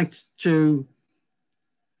 and I like to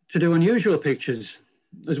do unusual pictures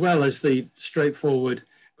as well as the straightforward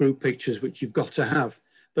group pictures, which you've got to have.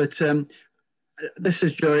 But this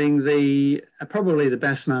is during the probably the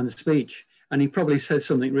best man's speech, and he probably said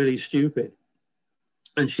something really stupid,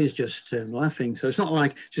 and she's just laughing. So it's not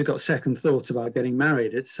like she's got second thoughts about getting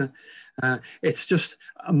married. It's just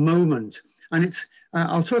a moment, and it's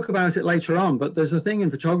I'll talk about it later on. But there's a thing in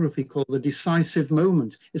photography called the decisive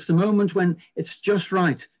moment. It's the moment when it's just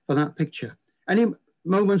right for that picture. Any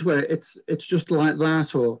moment where it's just like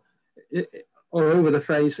that, or over the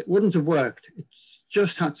face, it wouldn't have worked. It's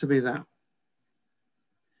just had to be that.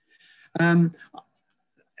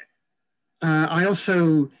 I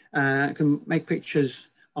also can make pictures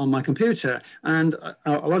on my computer, and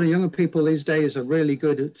a lot of younger people these days are really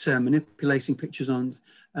good at manipulating pictures on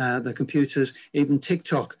the computers. Even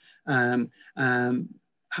TikTok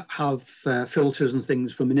have filters and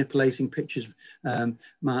things for manipulating pictures.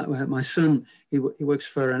 My son, he works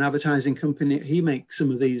for an advertising company. He makes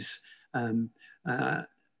some of these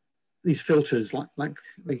filters like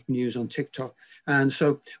they can use on TikTok. And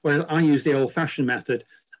so, well, I use the old-fashioned method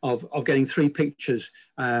of getting three pictures.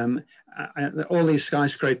 All these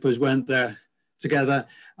skyscrapers weren't there together.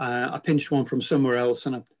 I pinched one from somewhere else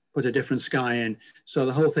and I put a different sky in. So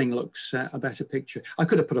the whole thing looks a better picture. I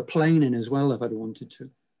could have put a plane in as well if I'd wanted to.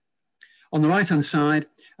 On the right-hand side,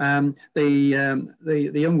 the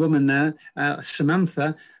young woman there,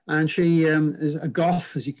 Samantha, and she is a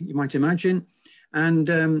goth, as you might imagine. And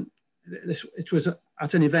it was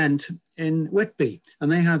at an event in Whitby,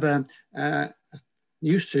 and they have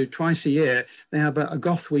used to twice a year, they have a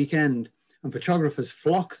goth weekend, and photographers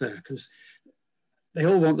flock there because they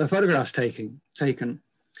all want their photographs taken.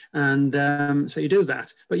 And so you do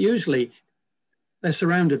that, but usually they're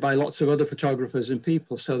surrounded by lots of other photographers and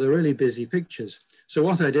people, so they're really busy pictures. So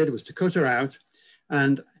what I did was to cut her out,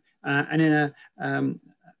 and in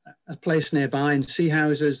a place nearby in Sea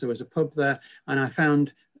Houses, there was a pub there, and I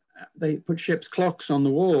found they put ship's clocks on the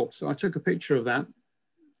wall. So I took a picture of that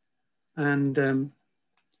and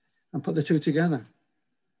put the two together.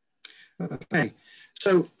 Okay,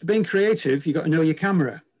 so being creative, you've got to know your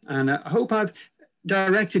camera. And I hope I've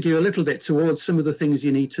directed you a little bit towards some of the things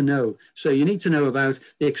you need to know. So you need to know about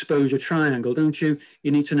the exposure triangle, don't you?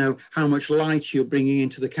 You need to know how much light you're bringing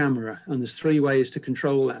into the camera. And there's three ways to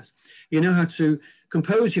control that. You know how to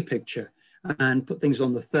compose your picture and put things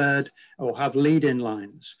on the third or have lead-in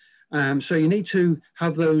lines. So you need to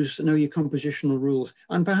have those, know your compositional rules,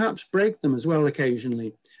 and perhaps break them as well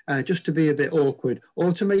occasionally, just to be a bit awkward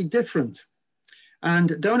or to make different.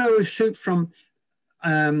 And don't always shoot from,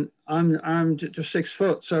 I'm just 6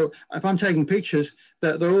 foot. So if I'm taking pictures,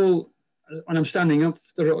 they're all, when I'm standing up,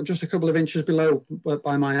 they're just a couple of inches below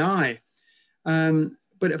by my eye.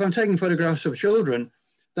 But if I'm taking photographs of children,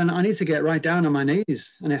 then I need to get right down on my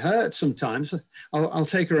knees, and it hurts sometimes. I'll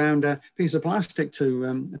take around a piece of plastic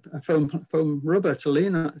to a foam rubber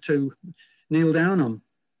to kneel down on.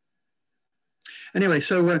 Anyway,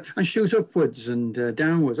 so and shoot upwards and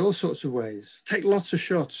downwards, all sorts of ways. Take lots of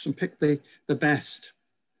shots and pick the best.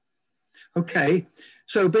 Okay,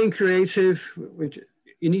 so being creative,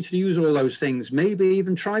 you need to use all those things. Maybe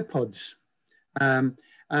even tripods,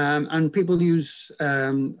 and people use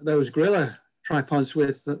those Gorilla tripods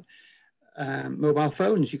with mobile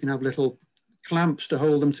phones. You can have little clamps to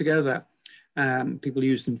hold them together. People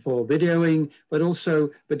use them for videoing, but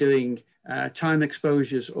also for doing time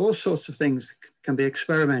exposures. All sorts of things can be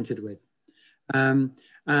experimented with. And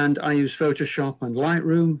I use Photoshop and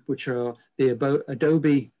Lightroom, which are the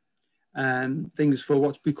Adobe things for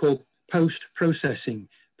what we call post-processing.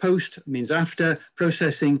 Post means after,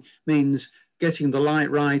 processing means getting the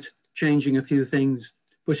light right, changing a few things,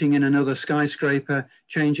 putting in another skyscraper,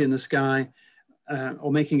 changing the sky,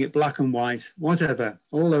 or making it black and white, whatever,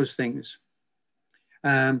 all those things.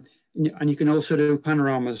 And you can also do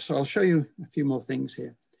panoramas. So I'll show you a few more things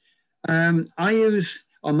here. I use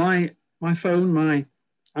on my phone, my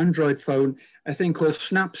Android phone, a thing called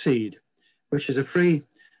Snapseed, which is a free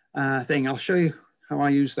thing. I'll show you how I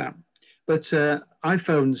use that. But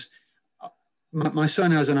iPhones, my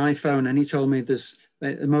son has an iPhone, and he told me there's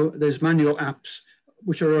manual apps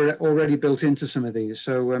which are already built into some of these.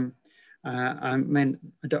 So I mean,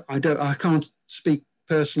 I can't speak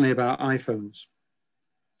personally about iPhones.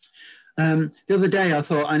 The other day, I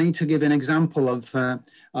thought I need to give an example of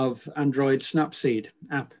Android Snapseed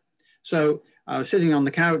app. So I was sitting on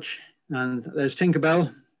the couch, and there's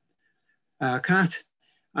Tinkerbell, cat,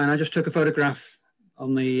 and I just took a photograph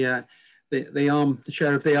on the arm, the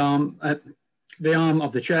chair of the arm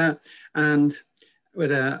of the chair, and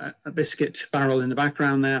with a biscuit barrel in the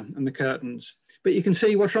background there, and the curtains. But you can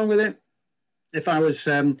see what's wrong with it. If I was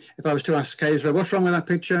to ask Kezra, what's wrong with that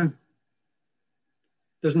picture?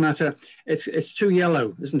 Doesn't matter. It's too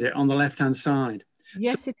yellow, isn't it, on the left-hand side?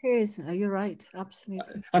 Yes, it is. You're right.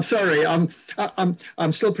 Absolutely. I'm sorry. I'm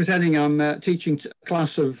still pretending I'm teaching a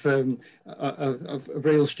class of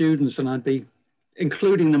real students, and I'd be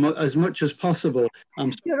including them as much as possible.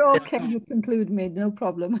 You're okay. You conclude me. No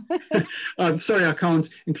problem. I'm sorry, I can't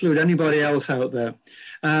include anybody else out there.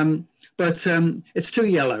 But it's too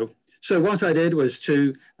yellow. So what I did was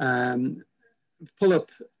to pull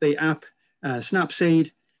up the app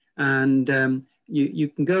Snapseed, and you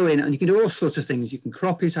can go in and you can do all sorts of things. You can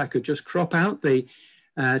crop it. I could just crop out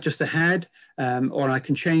just the head, or I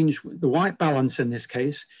can change the white balance in this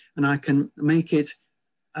case, and I can make it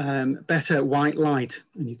better white light.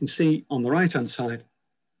 And you can see on the right hand side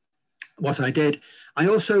what I did. I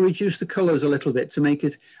also reduced the colors a little bit to make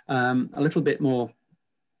it a little bit more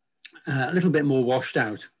washed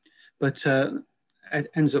out, but it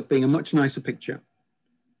ends up being a much nicer picture.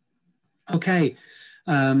 Okay,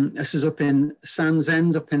 this is up in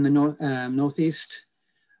Sandsend, up in the northeast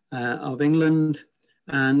of England,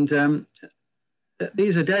 and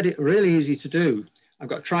these are really easy to do. I've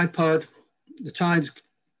got a tripod. The tide's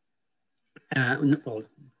well,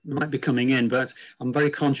 might be coming in, but I'm very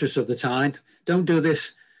conscious of the tide. Don't do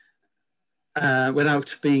this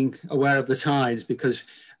without being aware of the tides, because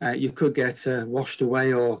you could get washed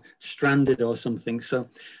away or stranded or something. So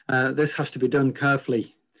this has to be done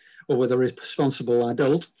carefully, or with a responsible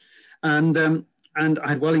adult. And I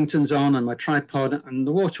had Wellingtons on and my tripod, and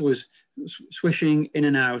the water was swishing in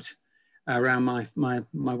and out around my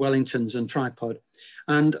Wellingtons and tripod.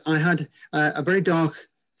 And I had a very dark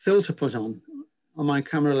filter put on my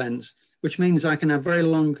camera lens, which means I can have very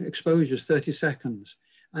long exposures, 30 seconds.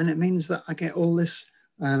 And it means that I get all this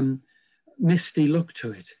misty look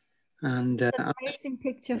to it. And amazing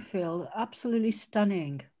picture, Phil. Absolutely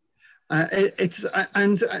stunning. Thank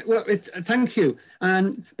you.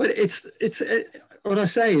 But what I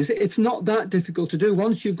say is it's not that difficult to do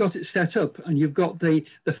once you've got it set up and you've got the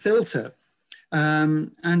filter,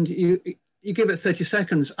 and you give it 30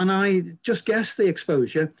 seconds. And I just guessed the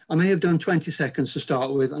exposure. I may have done 20 seconds to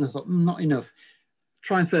start with, and I thought not enough.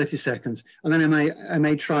 Try 30 seconds, and then I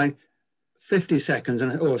may try 50 seconds,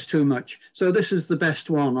 and oh, it's too much. So this is the best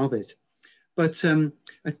one of it. But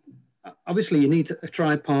obviously you need a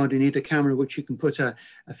tripod, you need a camera which you can put a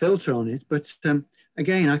filter on it. But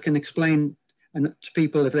again, I can explain to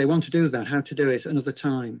people, if they want to do that, how to do it another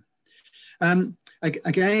time.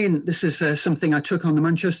 Again, this is something I took on the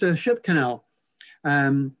Manchester Ship Canal,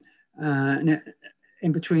 in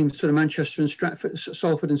between sort of Manchester and Stratford,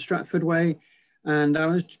 Salford and Stratford Way. And I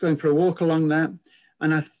was going for a walk along there,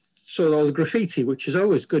 and I saw all the graffiti, which is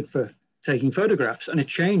always good for taking photographs, and it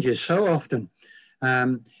changes so often.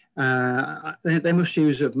 They must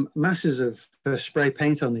use masses of spray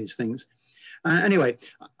paint on these things. Anyway,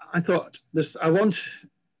 I thought I want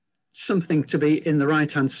something to be in the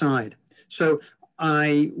right-hand side. So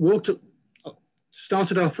I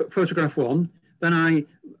started off at photograph 1, then I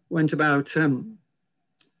went about, half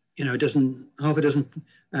a dozen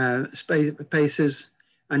paces,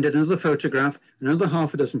 and did another photograph, another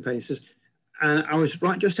half a dozen paces, and I was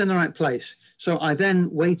just in the right place. So I then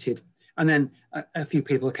waited, and then a few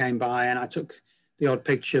people came by, and I took the odd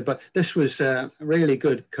picture. But this was really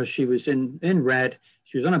good because she was in red,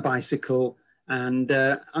 she was on a bicycle, and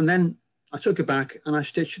then I took it back and I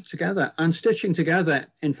stitched it together. And stitching together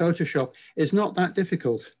in Photoshop is not that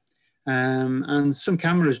difficult, and some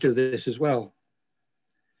cameras do this as well.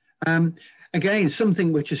 Again,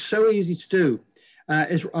 something which is so easy to do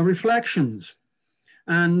are reflections.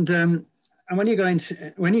 And when you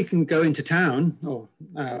can go into town, or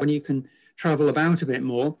when you can travel about a bit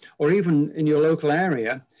more, or even in your local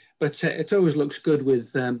area, but it always looks good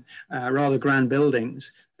with rather grand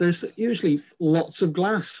buildings. There's usually lots of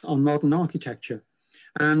glass on modern architecture,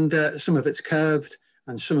 and some of it's curved,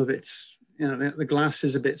 and some of it's, the glass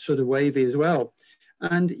is a bit sort of wavy as well.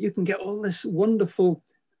 And you can get all this wonderful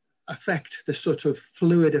effect, this sort of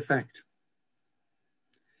fluid effect.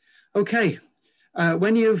 Okay,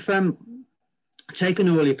 when you've taken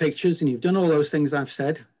all your pictures and you've done all those things I've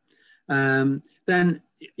said, then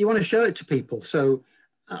you want to show it to people. So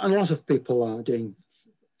a lot of people are doing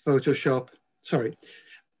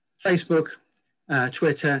Facebook,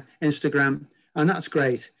 Twitter, Instagram, and that's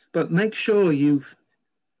great. But make sure you've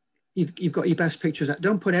got your best pictures out.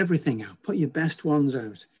 Don't put everything out. Put your best ones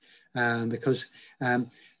out, because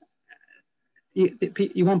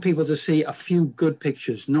you want people to see a few good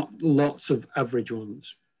pictures, not lots of average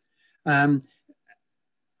ones.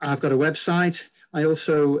 I've got a website. I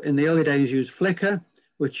also, in the early days, used Flickr,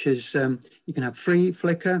 which is, you can have free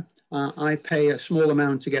Flickr. I pay a small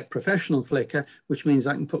amount to get professional Flickr, which means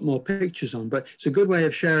I can put more pictures on, but it's a good way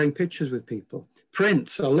of sharing pictures with people.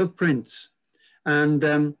 Prints, I love prints. And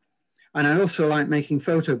I also like making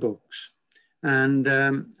photo books. And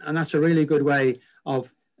that's a really good way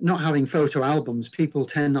of not having photo albums. People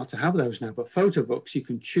tend not to have those now, but photo books, you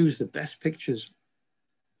can choose the best pictures.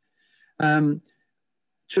 To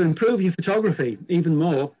improve your photography even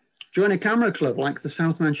more, join a camera club like the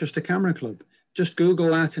South Manchester Camera Club. Just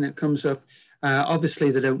Google that and it comes up.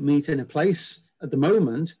 Obviously, they don't meet in a place at the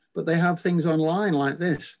moment, but they have things online like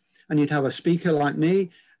this. And you'd have a speaker like me,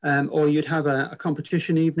 or you'd have a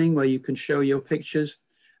competition evening where you can show your pictures.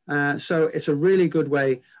 So it's a really good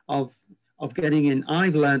way of getting in.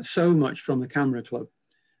 I've learned so much from the Camera Club.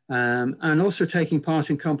 And also taking part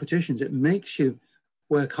in competitions. It makes you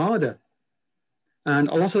work harder. And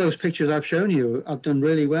a lot of those pictures I've shown you, I've done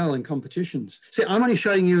really well in competitions. See, I'm only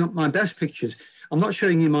showing you my best pictures. I'm not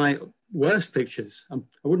showing you my worst pictures. I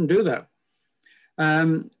wouldn't do that.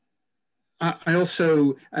 I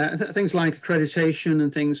also, things like accreditation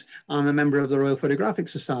and things, I'm a member of the Royal Photographic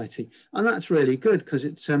Society. And that's really good because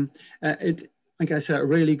it's, I guess, a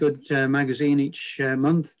really good magazine each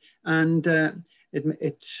month. And I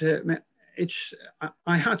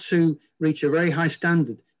had to reach a very high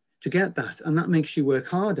standard to get that, and that makes you work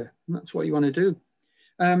harder, and that's what you want to do.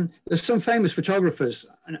 There's some famous photographers,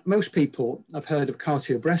 and most people have heard of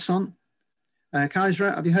Cartier-Bresson.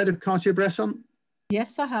 Kaiser, have you heard of Cartier-Bresson?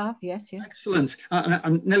 Yes, I have. Yes, yes. Excellent.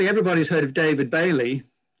 Nearly everybody's heard of David Bailey.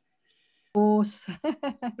 Of course.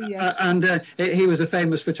 Yes. And he was a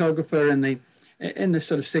famous photographer in the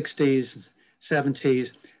sort of 60s,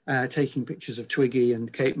 70s, taking pictures of Twiggy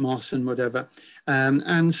and Kate Moss and whatever.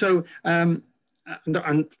 And so, and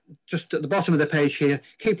just at the bottom of the page here,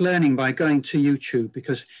 keep learning by going to YouTube,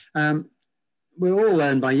 because we all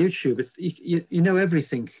learn by YouTube. You know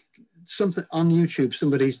everything. Something on YouTube,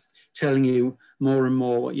 somebody's telling you more and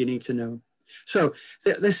more what you need to know. So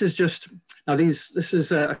this is just, now this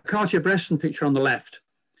is a Cartier-Bresson picture on the left.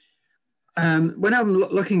 When I'm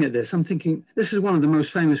looking at this, I'm thinking, this is one of the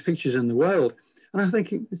most famous pictures in the world. And I'm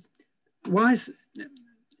thinking, why is,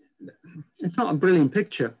 it's not a brilliant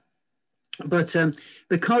picture. But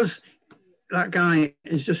because that guy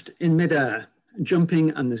is just in midair, jumping,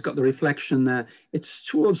 and there's got the reflection there, it's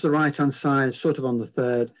towards the right-hand side, sort of on the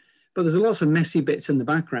third, but there's a lot of messy bits in the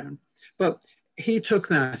background. But he took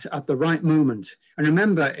that at the right moment. And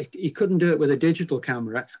remember, he couldn't do it with a digital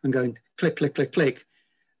camera and going click, click, click, click.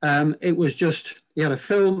 It was just, he had a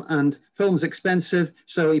film, and film's expensive,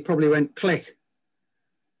 so he probably went click.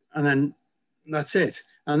 And then that's it.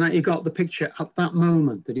 And that you got the picture at that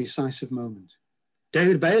moment, the decisive moment.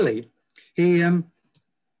 David Bailey, he's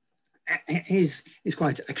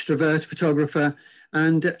quite an extrovert photographer,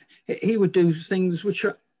 and he would do things which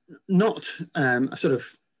are not sort of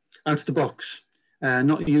out of the box,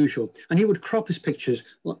 not usual. And he would crop his pictures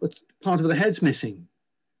with part of the head's missing.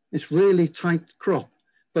 It's really tight crop,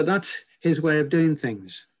 but that's his way of doing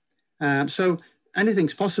things. So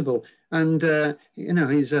anything's possible. And, you know,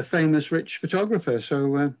 he's a famous, rich photographer.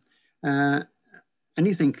 So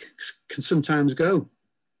anything can sometimes go.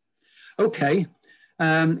 Okay.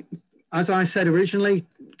 As I said originally,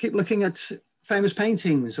 keep looking at famous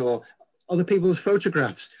paintings or other people's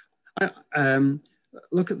photographs.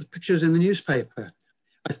 Look at the pictures in the newspaper.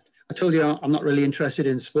 I told you I'm not really interested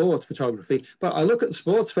in sports photography, but I look at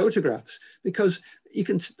sports photographs because you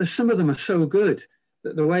can, some of them are so good,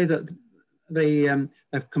 that the way that they're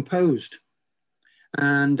composed.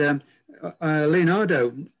 And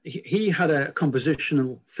Leonardo, he had a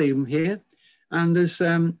compositional theme here, and there's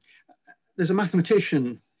a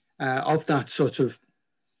mathematician of that sort of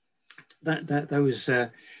those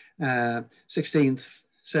 16th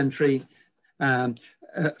century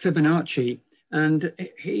Fibonacci, and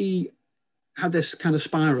he had this kind of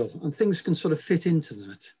spiral, and things can sort of fit into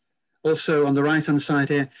that. Also on the right hand side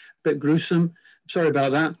here, a bit gruesome. Sorry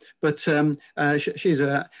about that, but she's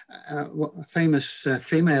a famous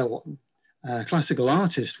female classical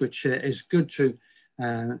artist, which is good to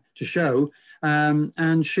show.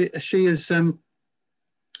 And she is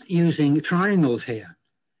using triangles here.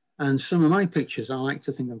 And some of my pictures, I like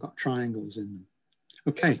to think I've got triangles in them.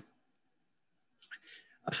 Okay.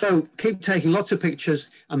 So keep taking lots of pictures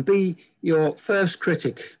and be your first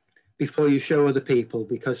critic before you show other people,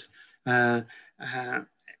 because you're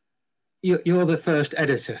the first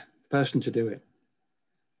editor, person to do it.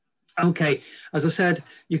 Okay, as I said,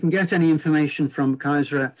 you can get any information from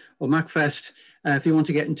Kaisera or MACFEST. If you want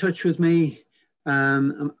to get in touch with me,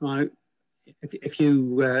 if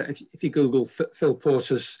you Google Phil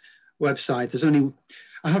Portus website,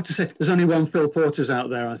 I have to say, there's only one Phil Portus out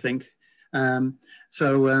there, I think.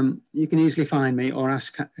 So you can easily find me or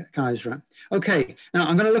ask Kaisera. Okay, now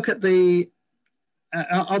I'm going to look at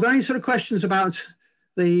are there any sort of questions about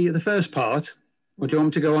the first part? Or do you want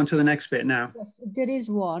me to go on to the next bit now? Yes, there is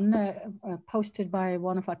one posted by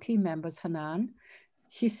one of our team members, Hanan.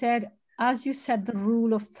 She said, as you said, the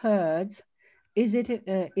rule of thirds is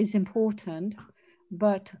important,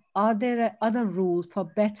 but are there other rules for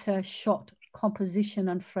better shot composition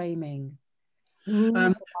and framing? Rules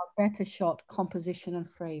about better shot composition and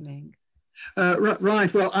framing.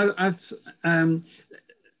 Right. Well,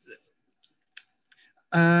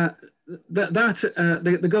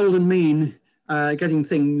 the golden mean, getting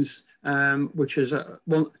things which is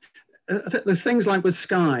there's things like with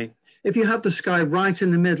sky. If you have the sky right in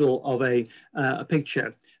the middle of a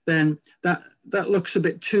picture, then that looks a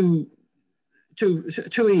bit too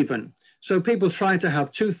even. So people try to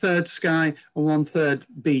have 2/3 sky and 1/3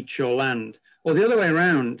 beach or land, or the other way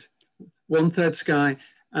around, 1/3 sky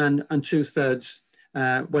and 2/3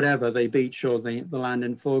 whatever, the beach or the land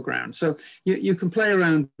in foreground. So you can play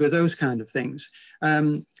around with those kind of things.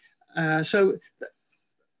 So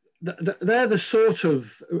they're the sort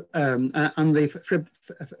of, and the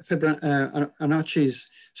Fibonacci's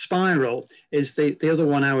spiral is the other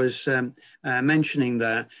one I was mentioning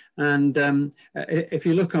there. And if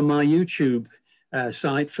you look on my YouTube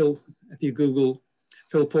site, if you Google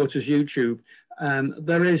Phil Portus YouTube,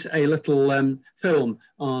 there is a little film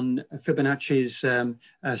on Fibonacci's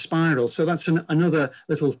spiral. So that's another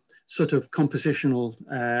little sort of compositional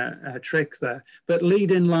trick there. But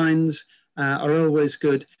lead-in lines are always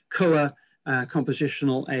good. Color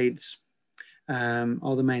compositional aids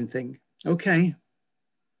are the main thing. Okay.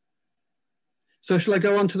 So shall I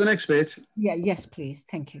go on to the next bit? Yeah, yes, please.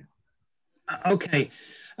 Thank you. Okay.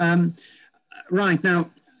 Right now,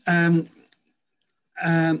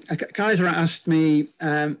 Kaisera asked me,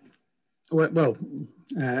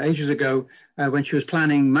 ages ago, when she was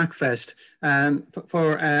planning MACFEST,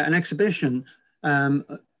 for an exhibition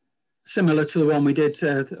similar to the one we did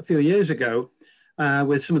a few years ago,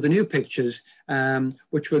 with some of the new pictures,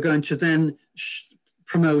 which we're going to then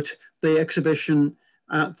promote the exhibition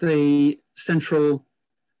at the Central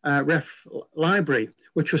Ref Library,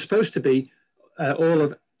 which was supposed to be all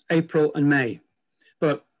of April and May.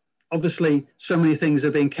 But obviously, so many things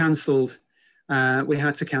are being cancelled. We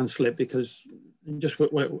had to cancel it because just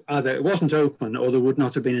either it wasn't open or there would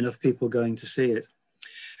not have been enough people going to see it.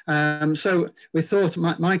 So we thought,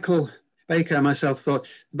 Michael Baker and myself thought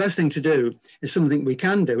the best thing to do is something we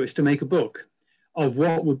can do, is to make a book of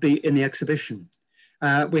what would be in the exhibition.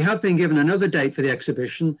 We have been given another date for the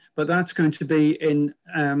exhibition, but that's going to be in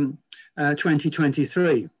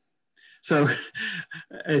 2023. So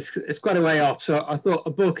it's quite a way off. So I thought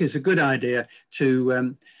a book is a good idea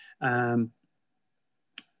to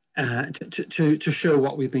show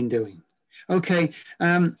what we've been doing. Okay,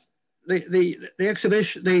 the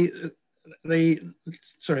exhibition, the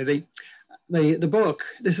book.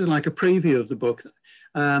 This is like a preview of the book.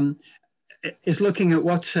 Is looking at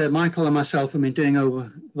what Michael and myself have been doing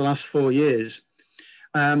over the last 4 years.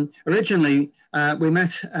 Originally, we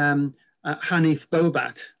met Hanif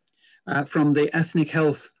Bobat from the Ethnic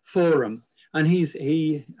Health Forum, and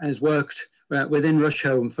he has worked within Rush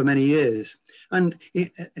Home for many years, and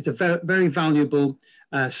it's a very, very valuable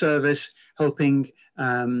service, helping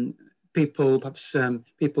people, perhaps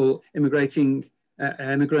people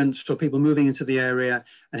immigrants or people moving into the area,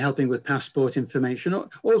 and helping with passport information,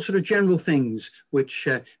 all sort of general things which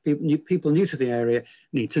people new to the area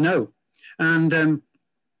need to know. And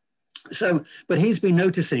but he's been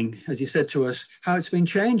noticing, as he said to us, how it's been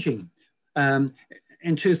changing.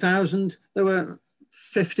 In 2000, there were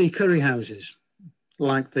 50 curry houses,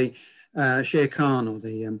 like the Sher Khan or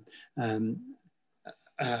the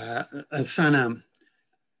Sanam.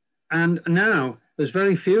 And now there's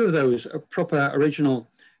very few of those proper original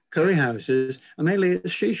curry houses, and mainly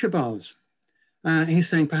it's shisha bars. He's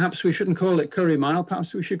saying perhaps we shouldn't call it Curry Mile,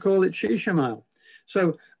 perhaps we should call it Shisha Mile.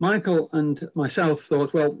 So Michael and myself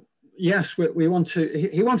thought, well, yes, we want to,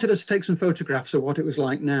 he wanted us to take some photographs of what it was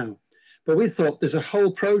like now. But we thought there's a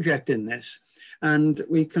whole project in this, and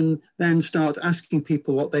we can then start asking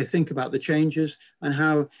people what they think about the changes and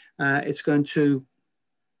how it's going to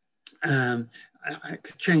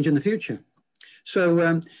could change in the future.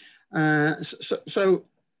 So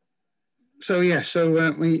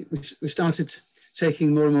we started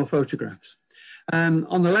taking more and more photographs.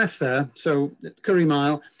 On the left there, so Curry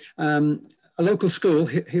Mile, a local school,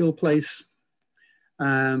 Hill Place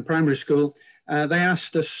Primary School, they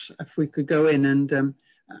asked us if we could go in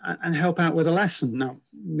and help out with a lesson. Now,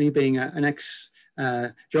 me being an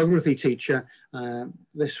ex-geography teacher,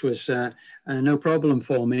 this was no problem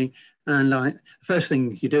for me. And the first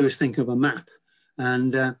thing you do is think of a map.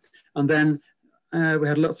 And then we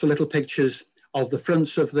had lots of little pictures of the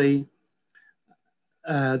fronts of the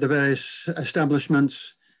various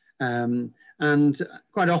establishments. And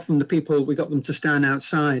quite often the people, we got them to stand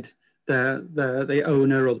outside the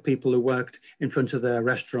owner or the people who worked in front of their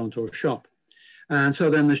restaurant or shop. And so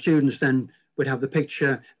then the students then would have the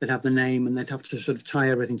picture, they'd have the name, and they'd have to sort of tie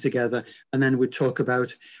everything together. And then we'd talk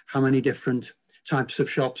about how many different types of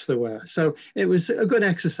shops there were. So it was a good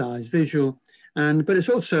exercise, visual, but it's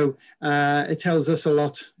also, it tells us a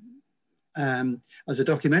lot as a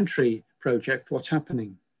documentary project, what's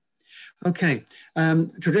happening. Okay,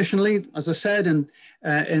 traditionally, as I said, in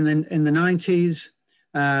the 90s,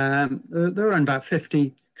 there were about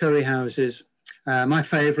 50 curry houses. My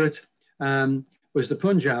favorite was the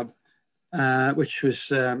Punjab, which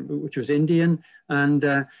was Indian and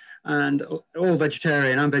all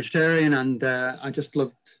vegetarian. I'm vegetarian, and I just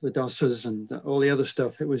loved the dosas and all the other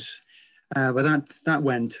stuff. It was, but that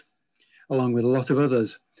went along with a lot of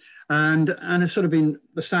others, and it's sort of been,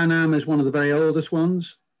 the Sanam is one of the very oldest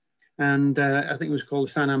ones, and I think it was called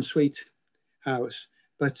the Sanam Sweet House,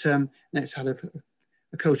 but it's had a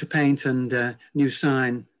coat of paint and new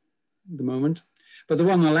sign at the moment. But the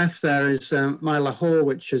one on the left there is my Lahore,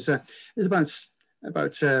 which is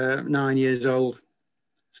about 9 years old.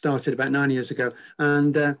 Started about 9 years ago,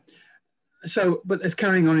 and but it's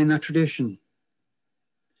carrying on in that tradition.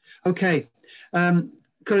 Okay,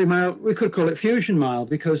 Curry Mile, we could call it Fusion Mile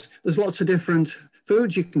because there's lots of different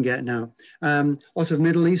foods you can get now. Lots of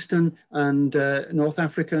Middle Eastern and North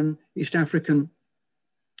African, East African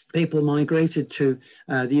people migrated to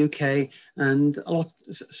the UK, and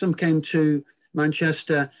some came to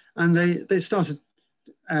Manchester, and they started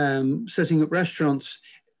setting up restaurants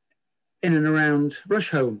in and around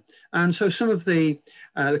Rusholme. And so some of the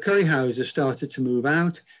curry houses started to move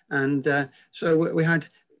out, and so we had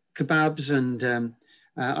kebabs and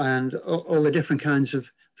all the different kinds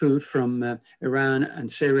of food from Iran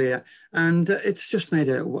and Syria, and it's just made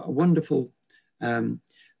a wonderful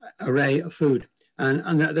array of food.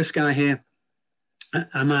 And this guy here,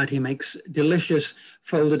 Ahmad, he makes delicious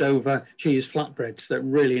folded over cheese flatbreads. They're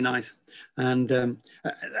really nice. And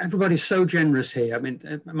everybody's so generous here. I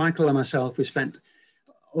mean, Michael and myself, we spent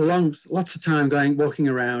lots of time walking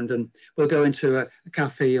around, and we'll go into a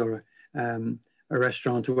cafe or a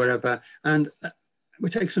restaurant or wherever, and we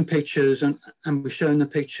take some pictures and we show them the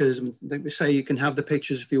pictures, and we say you can have the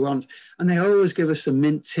pictures if you want, and they always give us some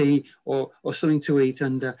mint tea or something to eat.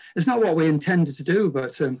 And it's not what we intended to do,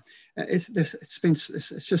 but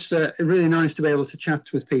it's just really nice to be able to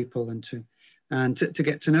chat with people and to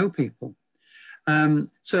get to know people.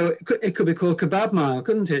 So it could be called Kebab Mile,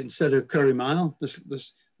 couldn't it, instead of Curry Mile? Yes,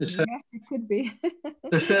 it could be.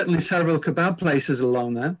 There's certainly several kebab places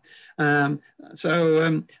along there. You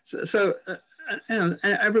know,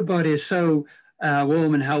 everybody is so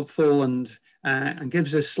warm and helpful, and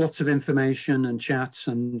gives us lots of information and chats,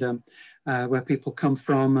 and where people come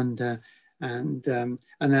from, and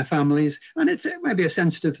their families. And it may be a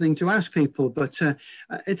sensitive thing to ask people, but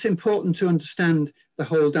it's important to understand the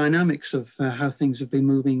whole dynamics of how things have been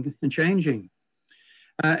moving and changing.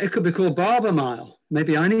 It could be called Barber Mile.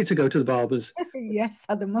 Maybe I need to go to the barbers. Yes,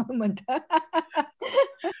 at the moment.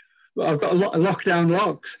 Well, I've got a lot of lockdown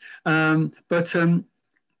locks, but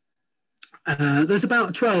there's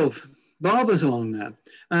about 12 barbers along there,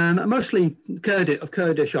 mostly of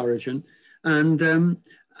Kurdish origin, and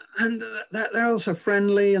they're also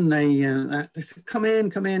friendly, and they come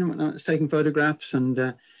in, taking photographs, and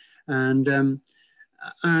the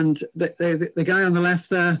guy on the left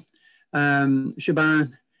there,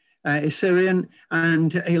 Shaban, is Syrian,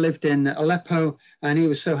 and he lived in Aleppo, and he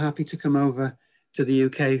was so happy to come over to the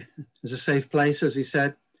UK as a safe place, as he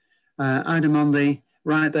said. Adam on the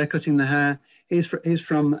right there, cutting the hair, he's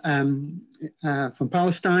from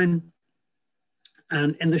Palestine.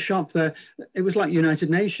 And in the shop there, it was like United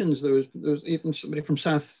Nations. There was even somebody from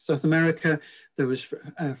South America. There was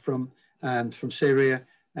from Syria,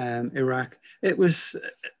 Iraq. It was,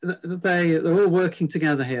 they're all working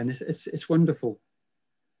together here, and it's wonderful.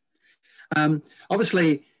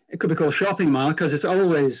 Obviously, it could be called Shopping Mile because it's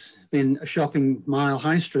always been a shopping mile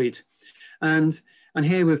high street. And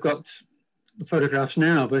here we've got the photographs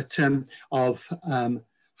now, but of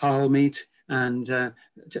halal meat and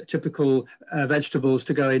typical vegetables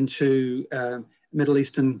to go into Middle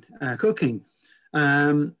Eastern cooking.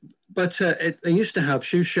 But they used to have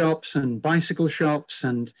shoe shops and bicycle shops,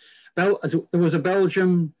 and there was a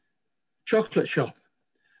Belgian chocolate shop,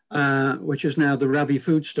 which is now the Ravi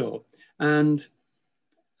food store. And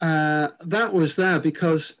that was there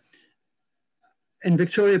because in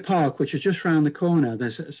Victoria Park, which is just around the corner,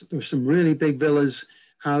 there's some really big villas,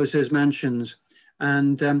 houses, mansions.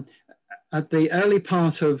 And at the early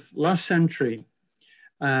part of last century,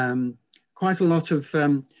 quite a lot of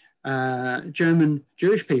German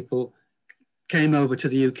Jewish people came over to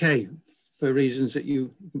the UK for reasons that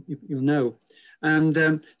you'll know.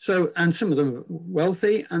 And some of them were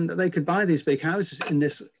wealthy, and they could buy these big houses in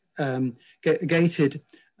this gated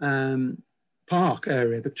park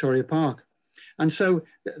area, Victoria Park. And so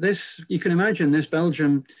this, you can imagine, this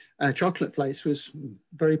Belgian chocolate place was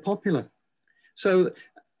very popular. So,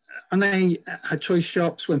 and they had toy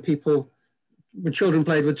shops when children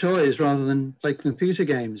played with toys rather than play computer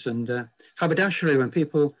games, and haberdashery when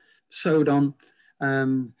people sewed on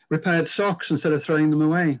repaired socks instead of throwing them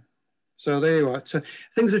away. So there you are. So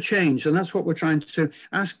things have changed, and that's what we're trying to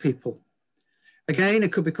ask people. Again,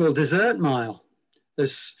 it could be called Dessert Mile. There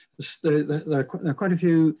are quite a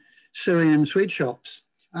few Syrian sweet shops,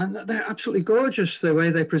 and they're absolutely gorgeous, the way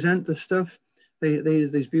they present the stuff.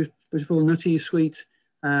 These beautiful, nutty, sweet,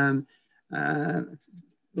 well,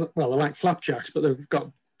 they're like flapjacks, but they've got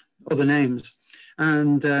other names.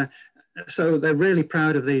 And so they're really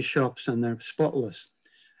proud of these shops, and they're spotless.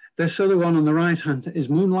 This other one on the right hand is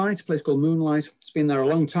Moonlight, a place called Moonlight. It's been there a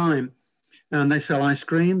long time, and they sell ice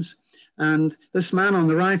creams. And this man on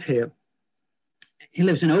the right here, he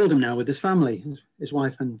lives in Oldham now with his family, his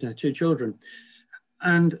wife and 2 children.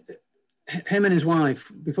 And him and his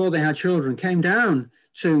wife, before they had children, came down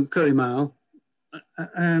to Curry Mile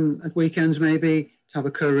at weekends maybe to have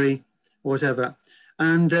a curry or whatever.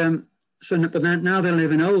 And but now they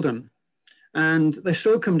live in Oldham, and they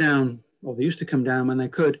still come down, or they used to come down when they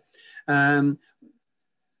could, once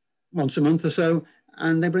a month or so,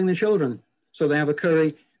 and they bring the children. So they have a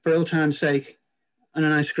curry for old time's sake and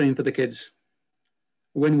an ice cream for the kids.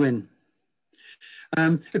 Win-win.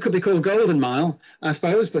 It could be called Golden Mile, I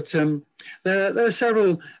suppose, but there are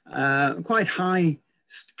several quite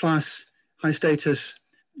high-class, high-status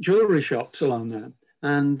jewellery shops along there,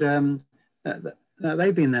 and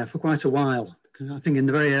they've been there for quite a while. I think in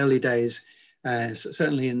the very early days,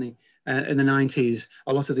 certainly in the 90s,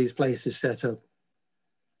 a lot of these places set up.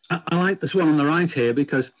 I like this one on the right here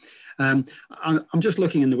because I'm just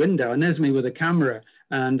looking in the window, and there's me with a camera,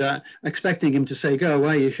 and expecting him to say, "Go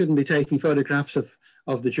away, you shouldn't be taking photographs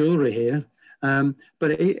of the jewellery here."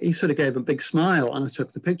 But he sort of gave a big smile, and I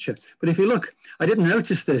took the picture. But if you look, I didn't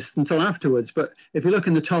notice this until afterwards, but if you look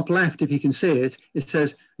in the top left, if you can see it, it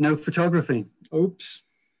says no photography. Oops.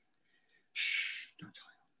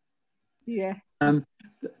 Yeah.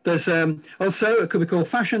 There's also, it could be called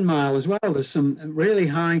Fashion Mile as well. There's some really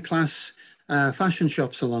high class fashion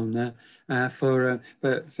shops along there for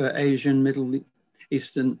Asian, Middle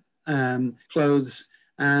Eastern clothes,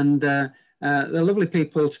 and they're lovely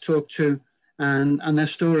people to talk to, and their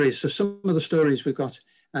stories. So some of the stories we've got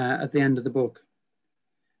at the end of the book.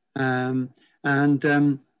 Ali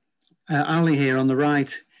here on the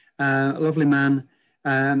right, a lovely man.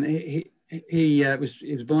 He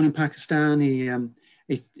was born in Pakistan. He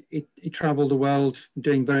travelled the world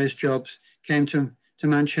doing various jobs, came to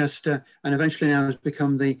Manchester, and eventually now has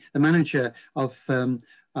become the manager of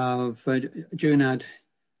Junad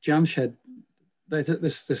Jamshed,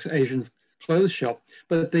 this Asian clothes shop.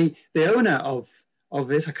 But the owner of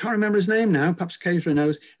it, I can't remember his name now, perhaps Kezra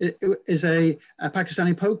knows, is a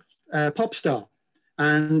Pakistani pop star,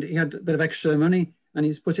 and he had a bit of extra money, and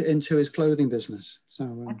he's put it into his clothing business.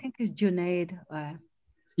 So I think it's Junaid.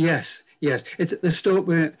 Yes. It's the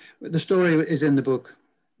story is in the book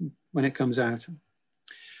when it comes out.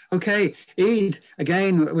 Okay, Eid,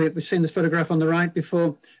 again, we've seen this photograph on the right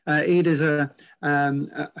before. Eid is a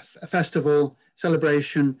festival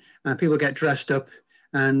celebration, and people get dressed up,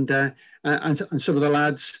 and some of the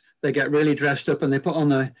lads, they get really dressed up, and they put on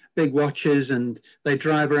the big watches, and they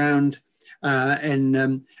drive around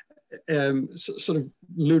in sort of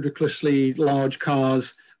ludicrously large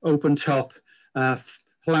cars, open top,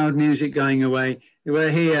 loud music going away.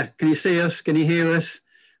 We're here. Can you see us? Can you hear us?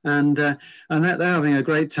 And they're having a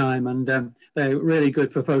great time, and they're really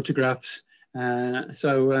good for photographs.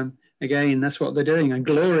 So again, that's what they're doing. And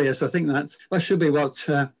glorious, I think that should be what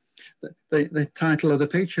the title of the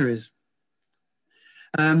picture is.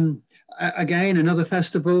 again, another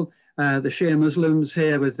festival, the Shia Muslims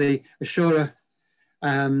here with the Ashura.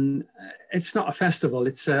 It's not a festival,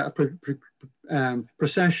 it's a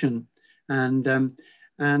procession. And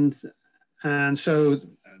so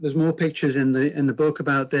there's more pictures in the book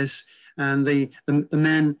about this. And the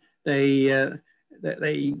men, they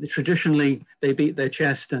traditionally, they beat their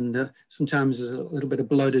chest, and sometimes there's a little bit of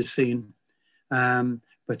blood is seen,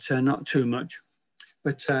 but not too much.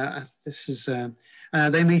 But this is,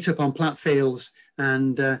 they meet up on plat fields,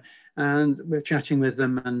 and we're chatting with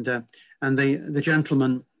them, and the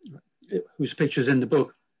gentleman whose picture's in the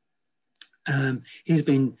book, he's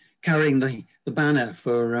been carrying the banner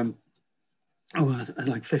for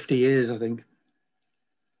like 50 years, I think.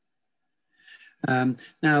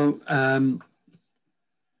 Now,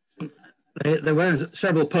 there were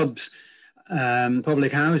several pubs,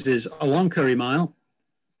 public houses along Curry Mile,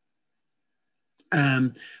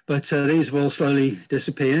 but these have all slowly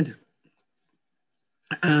disappeared.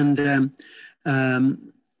 And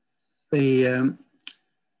there's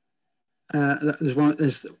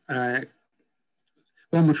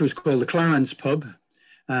one which was called the Clarence Pub.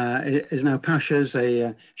 It is now Pasha's,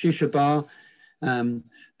 a shisha bar.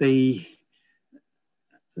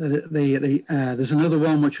 There's another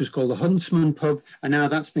one which was called the Huntsman Pub, and now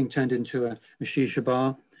that's being turned into a shisha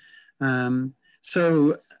bar.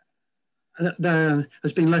 So there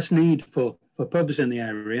has been less need for pubs in the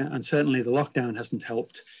area, and certainly the lockdown hasn't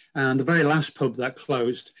helped. And the very last pub that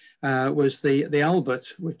closed was the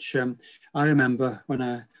Albert, which I remember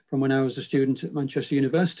from when I was a student at Manchester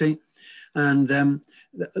University. And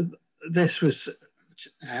this was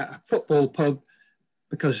a football pub,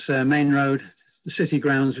 because Main Road, the city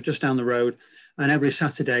grounds were just down the road, and every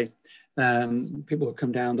Saturday people would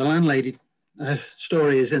come down. The landlady,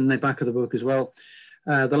 story is in the back of the book as well.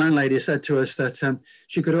 The landlady said to us that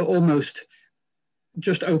she could almost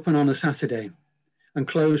just open on a Saturday and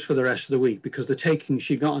close for the rest of the week, because the takings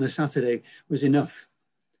she got on a Saturday was enough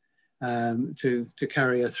to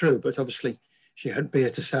carry her through. But obviously she had beer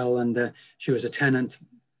to sell, and she was a tenant,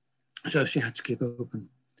 so she had to keep open.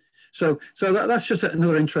 So that's just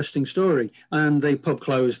another interesting story. And the pub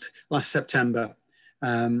closed last September.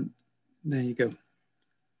 There you go.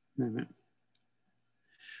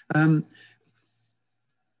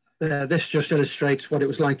 This just illustrates what it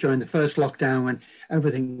was like during the first lockdown, when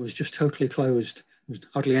everything was just totally closed. There was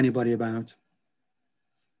hardly anybody about.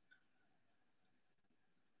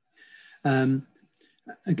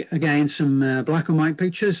 Again, some black and white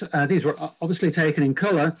pictures. These were obviously taken in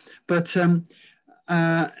colour, but some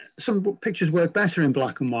pictures work better in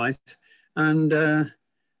black and white. And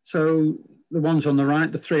so the ones on the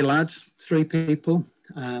right, the three lads, three people,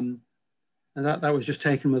 and that was just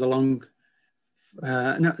taken with a long,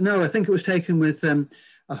 no, I think it was taken with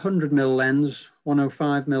 100mm lens,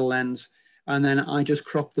 105mm lens, and then I just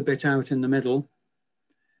cropped the bit out in the middle.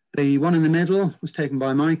 The one in the middle was taken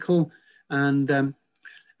by Michael, and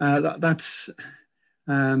that's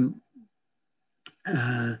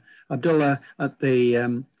Abdullah at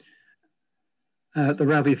the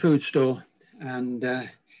Ravi food store, and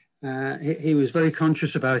he was very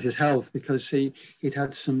conscious about his health, because he'd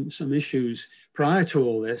had some issues prior to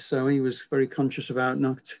all this, so he was very conscious about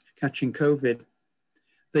not catching COVID.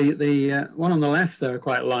 The one on the left there I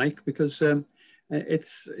quite like, because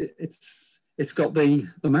it's got the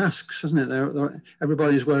masks, hasn't it?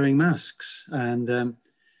 Everybody's wearing masks, and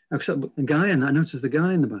except the guy, and I noticed the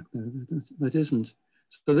guy in the back there that isn't.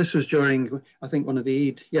 So this was during, I think, one of the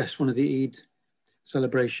Eid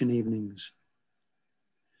celebration evenings.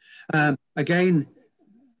 Again,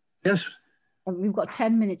 yes. We've got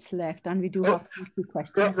 10 minutes left, and we do have two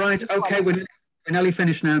questions. Right, okay, we're nearly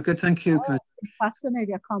finished now. Good, thank you. Oh, it's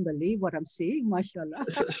fascinating. I can't believe what I'm seeing, mashallah.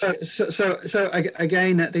 So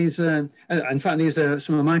again, these, in fact, these are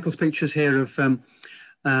some of Michael's pictures here of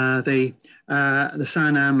the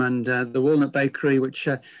Sanam and the Walnut Bakery, which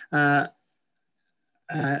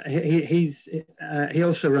he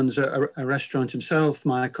also runs a restaurant himself,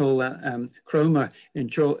 Michael, Cromer in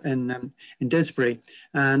Didsbury,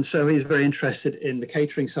 and so he's very interested in the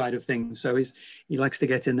catering side of things. So he likes to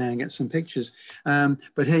get in there and get some pictures.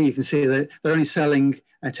 But here you can see that they're only selling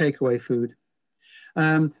takeaway food.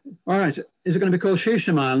 All right, is it going to be called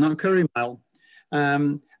Shisha Mile, not Curry Mile?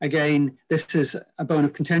 Again, this is a bone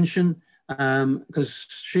of contention, because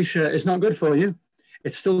shisha is not good for you.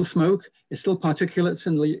 It's still smoke, it's still particulates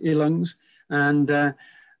in your lungs. And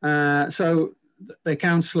so the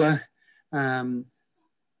councillor, Rob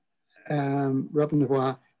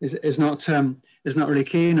Noir, is not really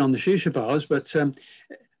keen on the shisha bars, but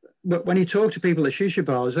when you talk to people at shisha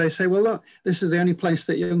bars, they say, well, look, this is the only place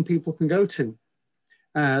that young people can go to.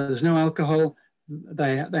 There's no alcohol.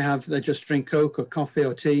 They just drink Coke or coffee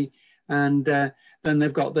or tea, and then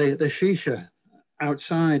they've got the shisha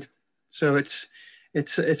outside. So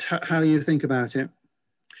it's how you think about it.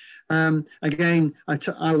 Again,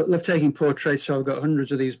 I love taking portraits, so I've got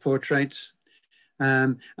hundreds of these portraits.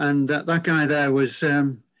 And that guy there was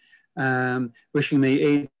wishing me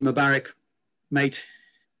Eid Mubarak, mate,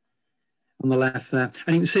 on the left there.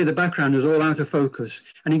 And you can see the background is all out of focus.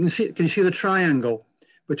 And can you see the triangle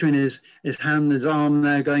between his hand, his arm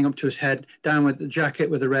there, going up to his head, down with the jacket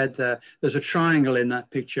with the red there. There's a triangle in that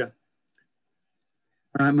picture.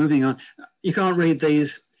 All right, moving on. You can't read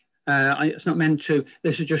these. It's not meant to.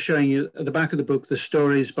 This is just showing you at the back of the book the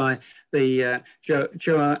stories by the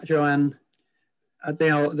Joanne,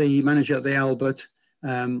 the manager at the Albert,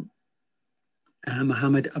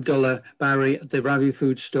 Mohammed Abdullah Barry at the Ravi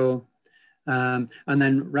food store, and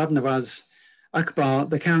then Rabnawaz Akbar,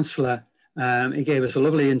 the councillor. He gave us a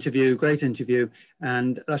lovely interview, great interview,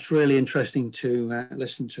 and that's really interesting to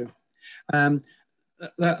listen to.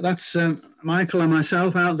 That's Michael and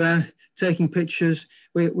myself out there taking pictures.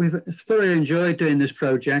 We've thoroughly enjoyed doing this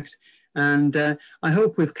project, and I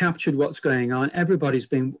hope we've captured what's going on. Everybody's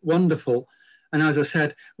been wonderful, and as I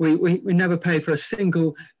said, we never paid for a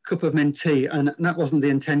single cup of mint tea, and that wasn't the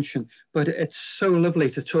intention, but it's so lovely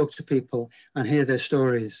to talk to people and hear their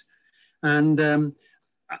stories. And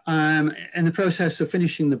in the process of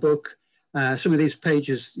finishing the book, some of these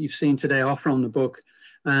pages you've seen today are from the book,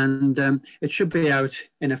 and it should be out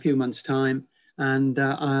in a few months' time. And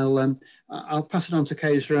I'll pass it on to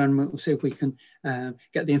Kezra, and we'll see if we can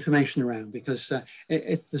get the information around, because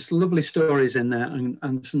there's lovely stories in there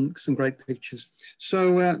and some great pictures.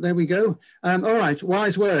 So there we go. All right,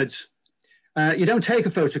 wise words. You don't take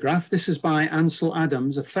a photograph. This is by Ansel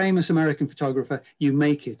Adams, a famous American photographer. You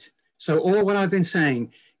make it. So all what I've been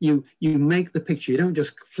saying, you make the picture. You don't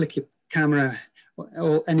just flick your camera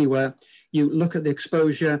or anywhere. You look at the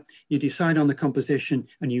exposure, you decide on the composition,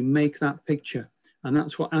 and you make that picture. And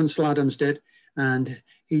that's what Ansel Adams did. And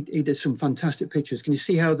he did some fantastic pictures. Can you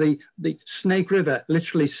see how the Snake River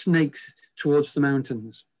literally snakes towards the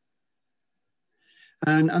mountains?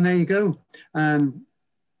 And there you go.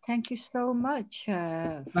 Thank you so much,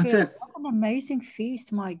 That's Phil. it. What an amazing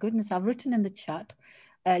feast. My goodness, I've written in the chat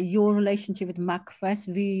your relationship with MACFEST.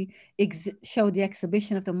 We showed the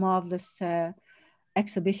exhibition of the marvelous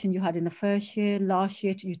exhibition you had in the first year. Last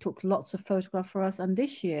year, you took lots of photographs for us. And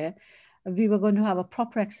this year, we were going to have a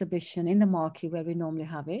proper exhibition in the marquee where we normally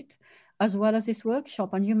have it, as well as this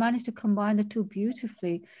workshop. And you managed to combine the two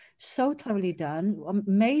beautifully, so thoroughly done,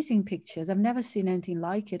 amazing pictures. I've never seen anything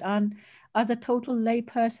like it. And as a total lay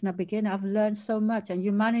person, a beginner, I've learned so much, and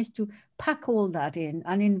you managed to pack all that in,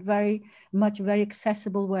 and in very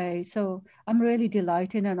accessible way. So I'm really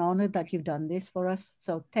delighted and honored that you've done this for us.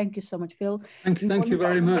 So thank you so much, Phil. Thank you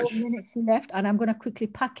very much. 4 minutes left, and I'm going to quickly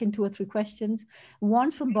pack in 2 or 3 questions.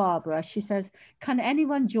 One's from Barbara. She says, can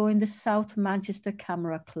anyone join the South Manchester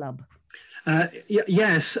Camera Club?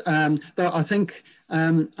 Yes, though I think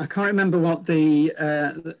I can't remember what the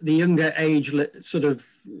younger age sort of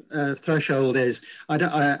threshold is.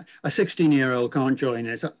 A 16-year-old can't join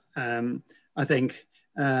it, I think,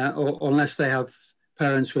 or unless they have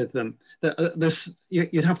parents with them.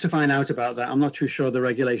 You'd have to find out about that. I'm not too sure of the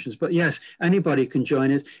regulations, but yes, anybody can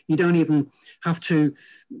join it. You don't even have to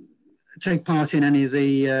take part in any of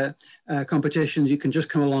the competitions. You can just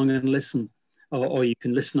come along and listen. Or you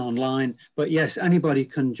can listen online. But yes, anybody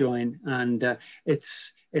can join, and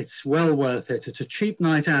it's well worth it. It's a cheap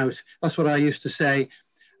night out. That's what I used to say.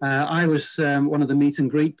 I was one of the meet and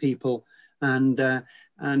greet people, and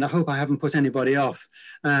I hope I haven't put anybody off.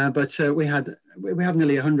 But we have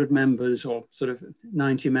nearly 100 members, or sort of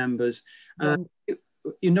 90 members.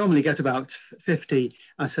 You normally get about 50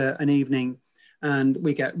 at an evening, and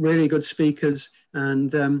we get really good speakers,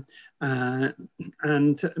 and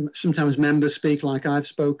sometimes members speak like I've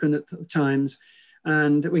spoken at times,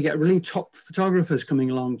 and we get really top photographers coming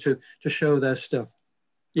along to show their stuff.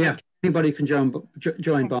 Yeah, anybody can join,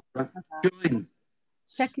 Barbara. Join.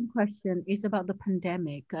 Second question is about the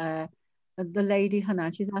pandemic. The lady,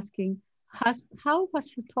 Hanan, she's asking, how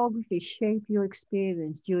has photography shaped your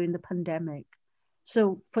experience during the pandemic?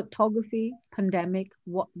 So photography, pandemic,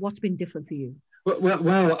 what's been different for you?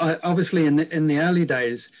 Well, obviously in the early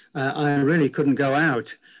days, I really couldn't go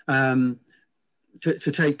out to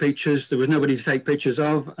take pictures. There was nobody to take pictures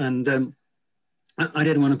of, and I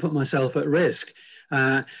didn't want to put myself at risk.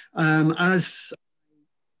 Hello, I'm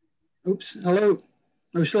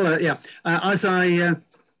still there. Yeah, as the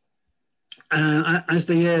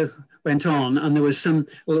year went on, and there was some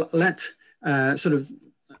sort of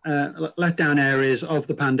let down areas of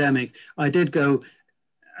the pandemic, I did go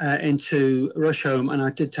into Rochdale, and I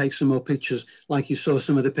did take some more pictures, like you saw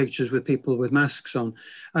some of the pictures with people with masks on.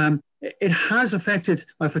 It has affected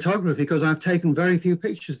my photography because I've taken very few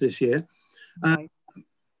pictures this year. Right.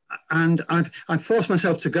 And I've forced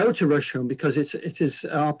myself to go to Rochdale because it is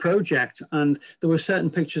our project, and there were certain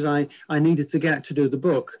pictures I needed to get to do the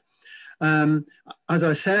book. As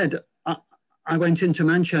I said, I went into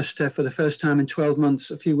Manchester for the first time in 12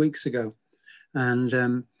 months a few weeks ago.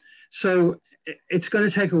 And so it's going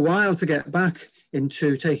to take a while to get back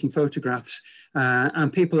into taking photographs,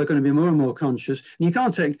 and people are going to be more and more conscious. And you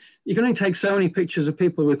can only take so many pictures of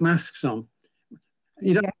people with masks on.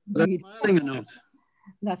 You don't know if they're smiling or not.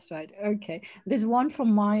 That's right. Okay. There's one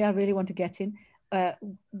from Maya I really want to get in.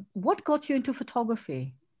 What got you into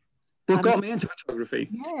photography? What got me into photography?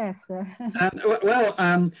 Yes.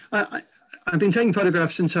 I've been taking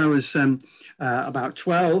photographs since I was about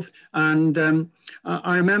 12, and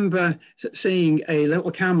I remember seeing a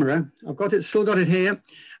little camera. Still got it here,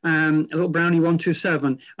 a little Brownie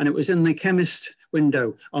 127, and it was in the chemist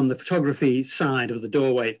window on the photography side of the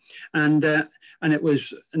doorway, and it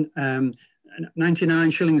was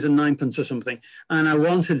 99 shillings and 9pence or something, and I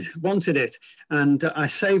wanted it, and I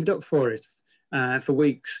saved up for it for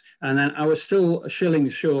weeks, and then I was still a shilling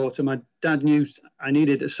short, and my dad knew I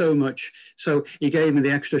needed it so much, so he gave me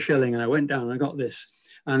the extra shilling, and I went down and I got this,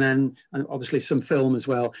 and then obviously some film as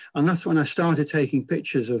well, and that's when I started taking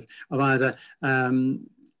pictures of either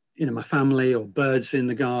my family or birds in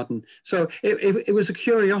the garden. So it was a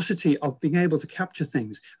curiosity of being able to capture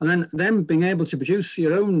things, and then being able to produce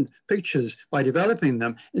your own pictures by developing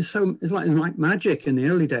them is like magic in the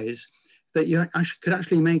early days, that you could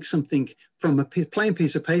actually make something from a plain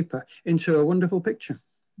piece of paper into a wonderful picture.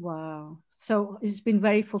 Wow. So it's been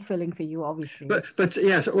very fulfilling for you, obviously. But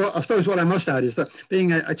yes, well, I suppose what I must add is that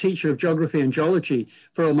being a teacher of geography and geology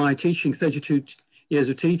for all my teaching, 32 years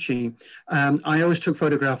of teaching, I always took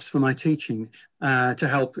photographs for my teaching to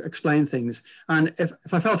help explain things. And if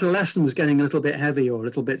I felt a lesson was getting a little bit heavy or a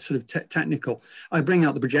little bit sort of technical, I'd bring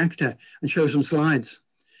out the projector and show some slides.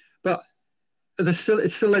 But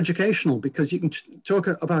it's still educational, because you can talk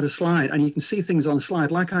about a slide and you can see things on a slide.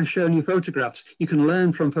 Like I've shown you photographs, you can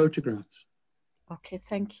learn from photographs. Okay,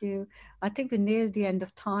 thank you. I think we're near the end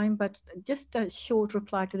of time, but just a short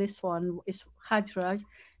reply to this one is Hajra.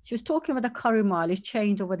 She was talking about the curry mile. It's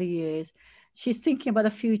changed over the years. She's thinking about the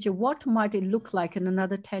future. What might it look like in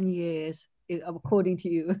another 10 years, according to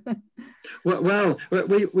you? Well,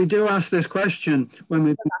 we do ask this question when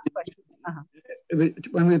we've been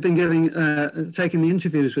taking the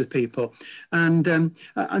interviews with people, and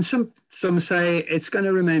some say it's going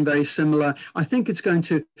to remain very similar. I think it's going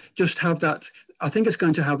to just have that. I think it's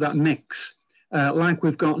going to have that mix like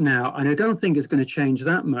we've got now, and I don't think it's going to change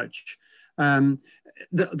that much.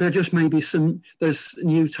 There just may be there's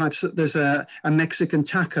new types. There's a Mexican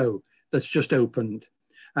taco that's just opened.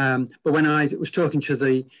 But when I was talking to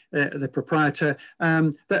the proprietor,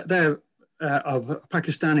 they're of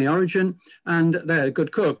Pakistani origin, and they're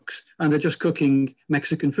good cooks, and they're just cooking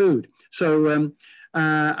Mexican food. So,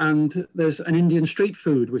 and there's an Indian street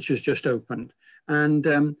food which has just opened, and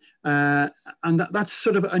that's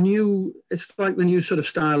sort of it's like the new sort of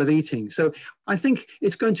style of eating. So I think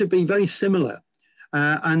it's going to be very similar.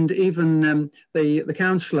 And even the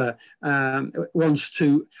councillor wants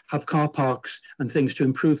to have car parks and things to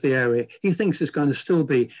improve the area. He thinks it's going to still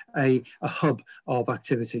be a hub of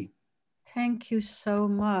activity. Thank you so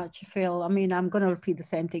much, Phil. I mean, I'm going to repeat the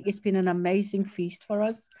same thing. It's been an amazing feast for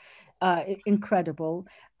us, incredible.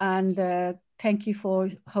 And thank you for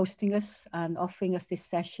hosting us and offering us this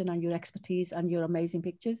session and your expertise and your amazing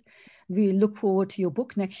pictures. We look forward to your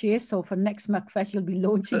book next year. So for next MACFEST, you'll be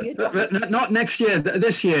launching it. Not next year,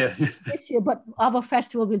 this year. This year, but our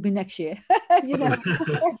festival will be next year,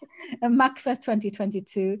 MACFEST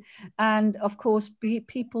 2022. And of course,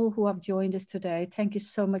 people who have joined us today, thank you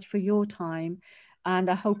so much for your time.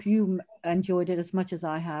 And I hope you enjoyed it as much as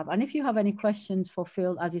I have. And if you have any questions for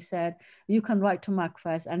Phil, as he said, you can write to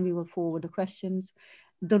MACFEST and we will forward the questions.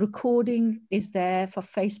 The recording is there for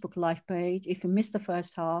Facebook Live page. If you missed the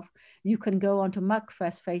first half, you can go onto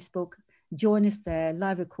MACFEST Facebook, join us there,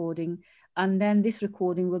 live recording. And then this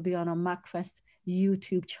recording will be on our MACFEST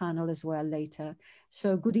YouTube channel as well later.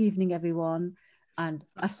 So good evening, everyone, and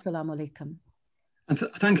Assalamu alaikum. And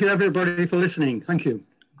thank you, everybody, for listening. Thank you.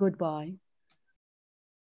 Goodbye.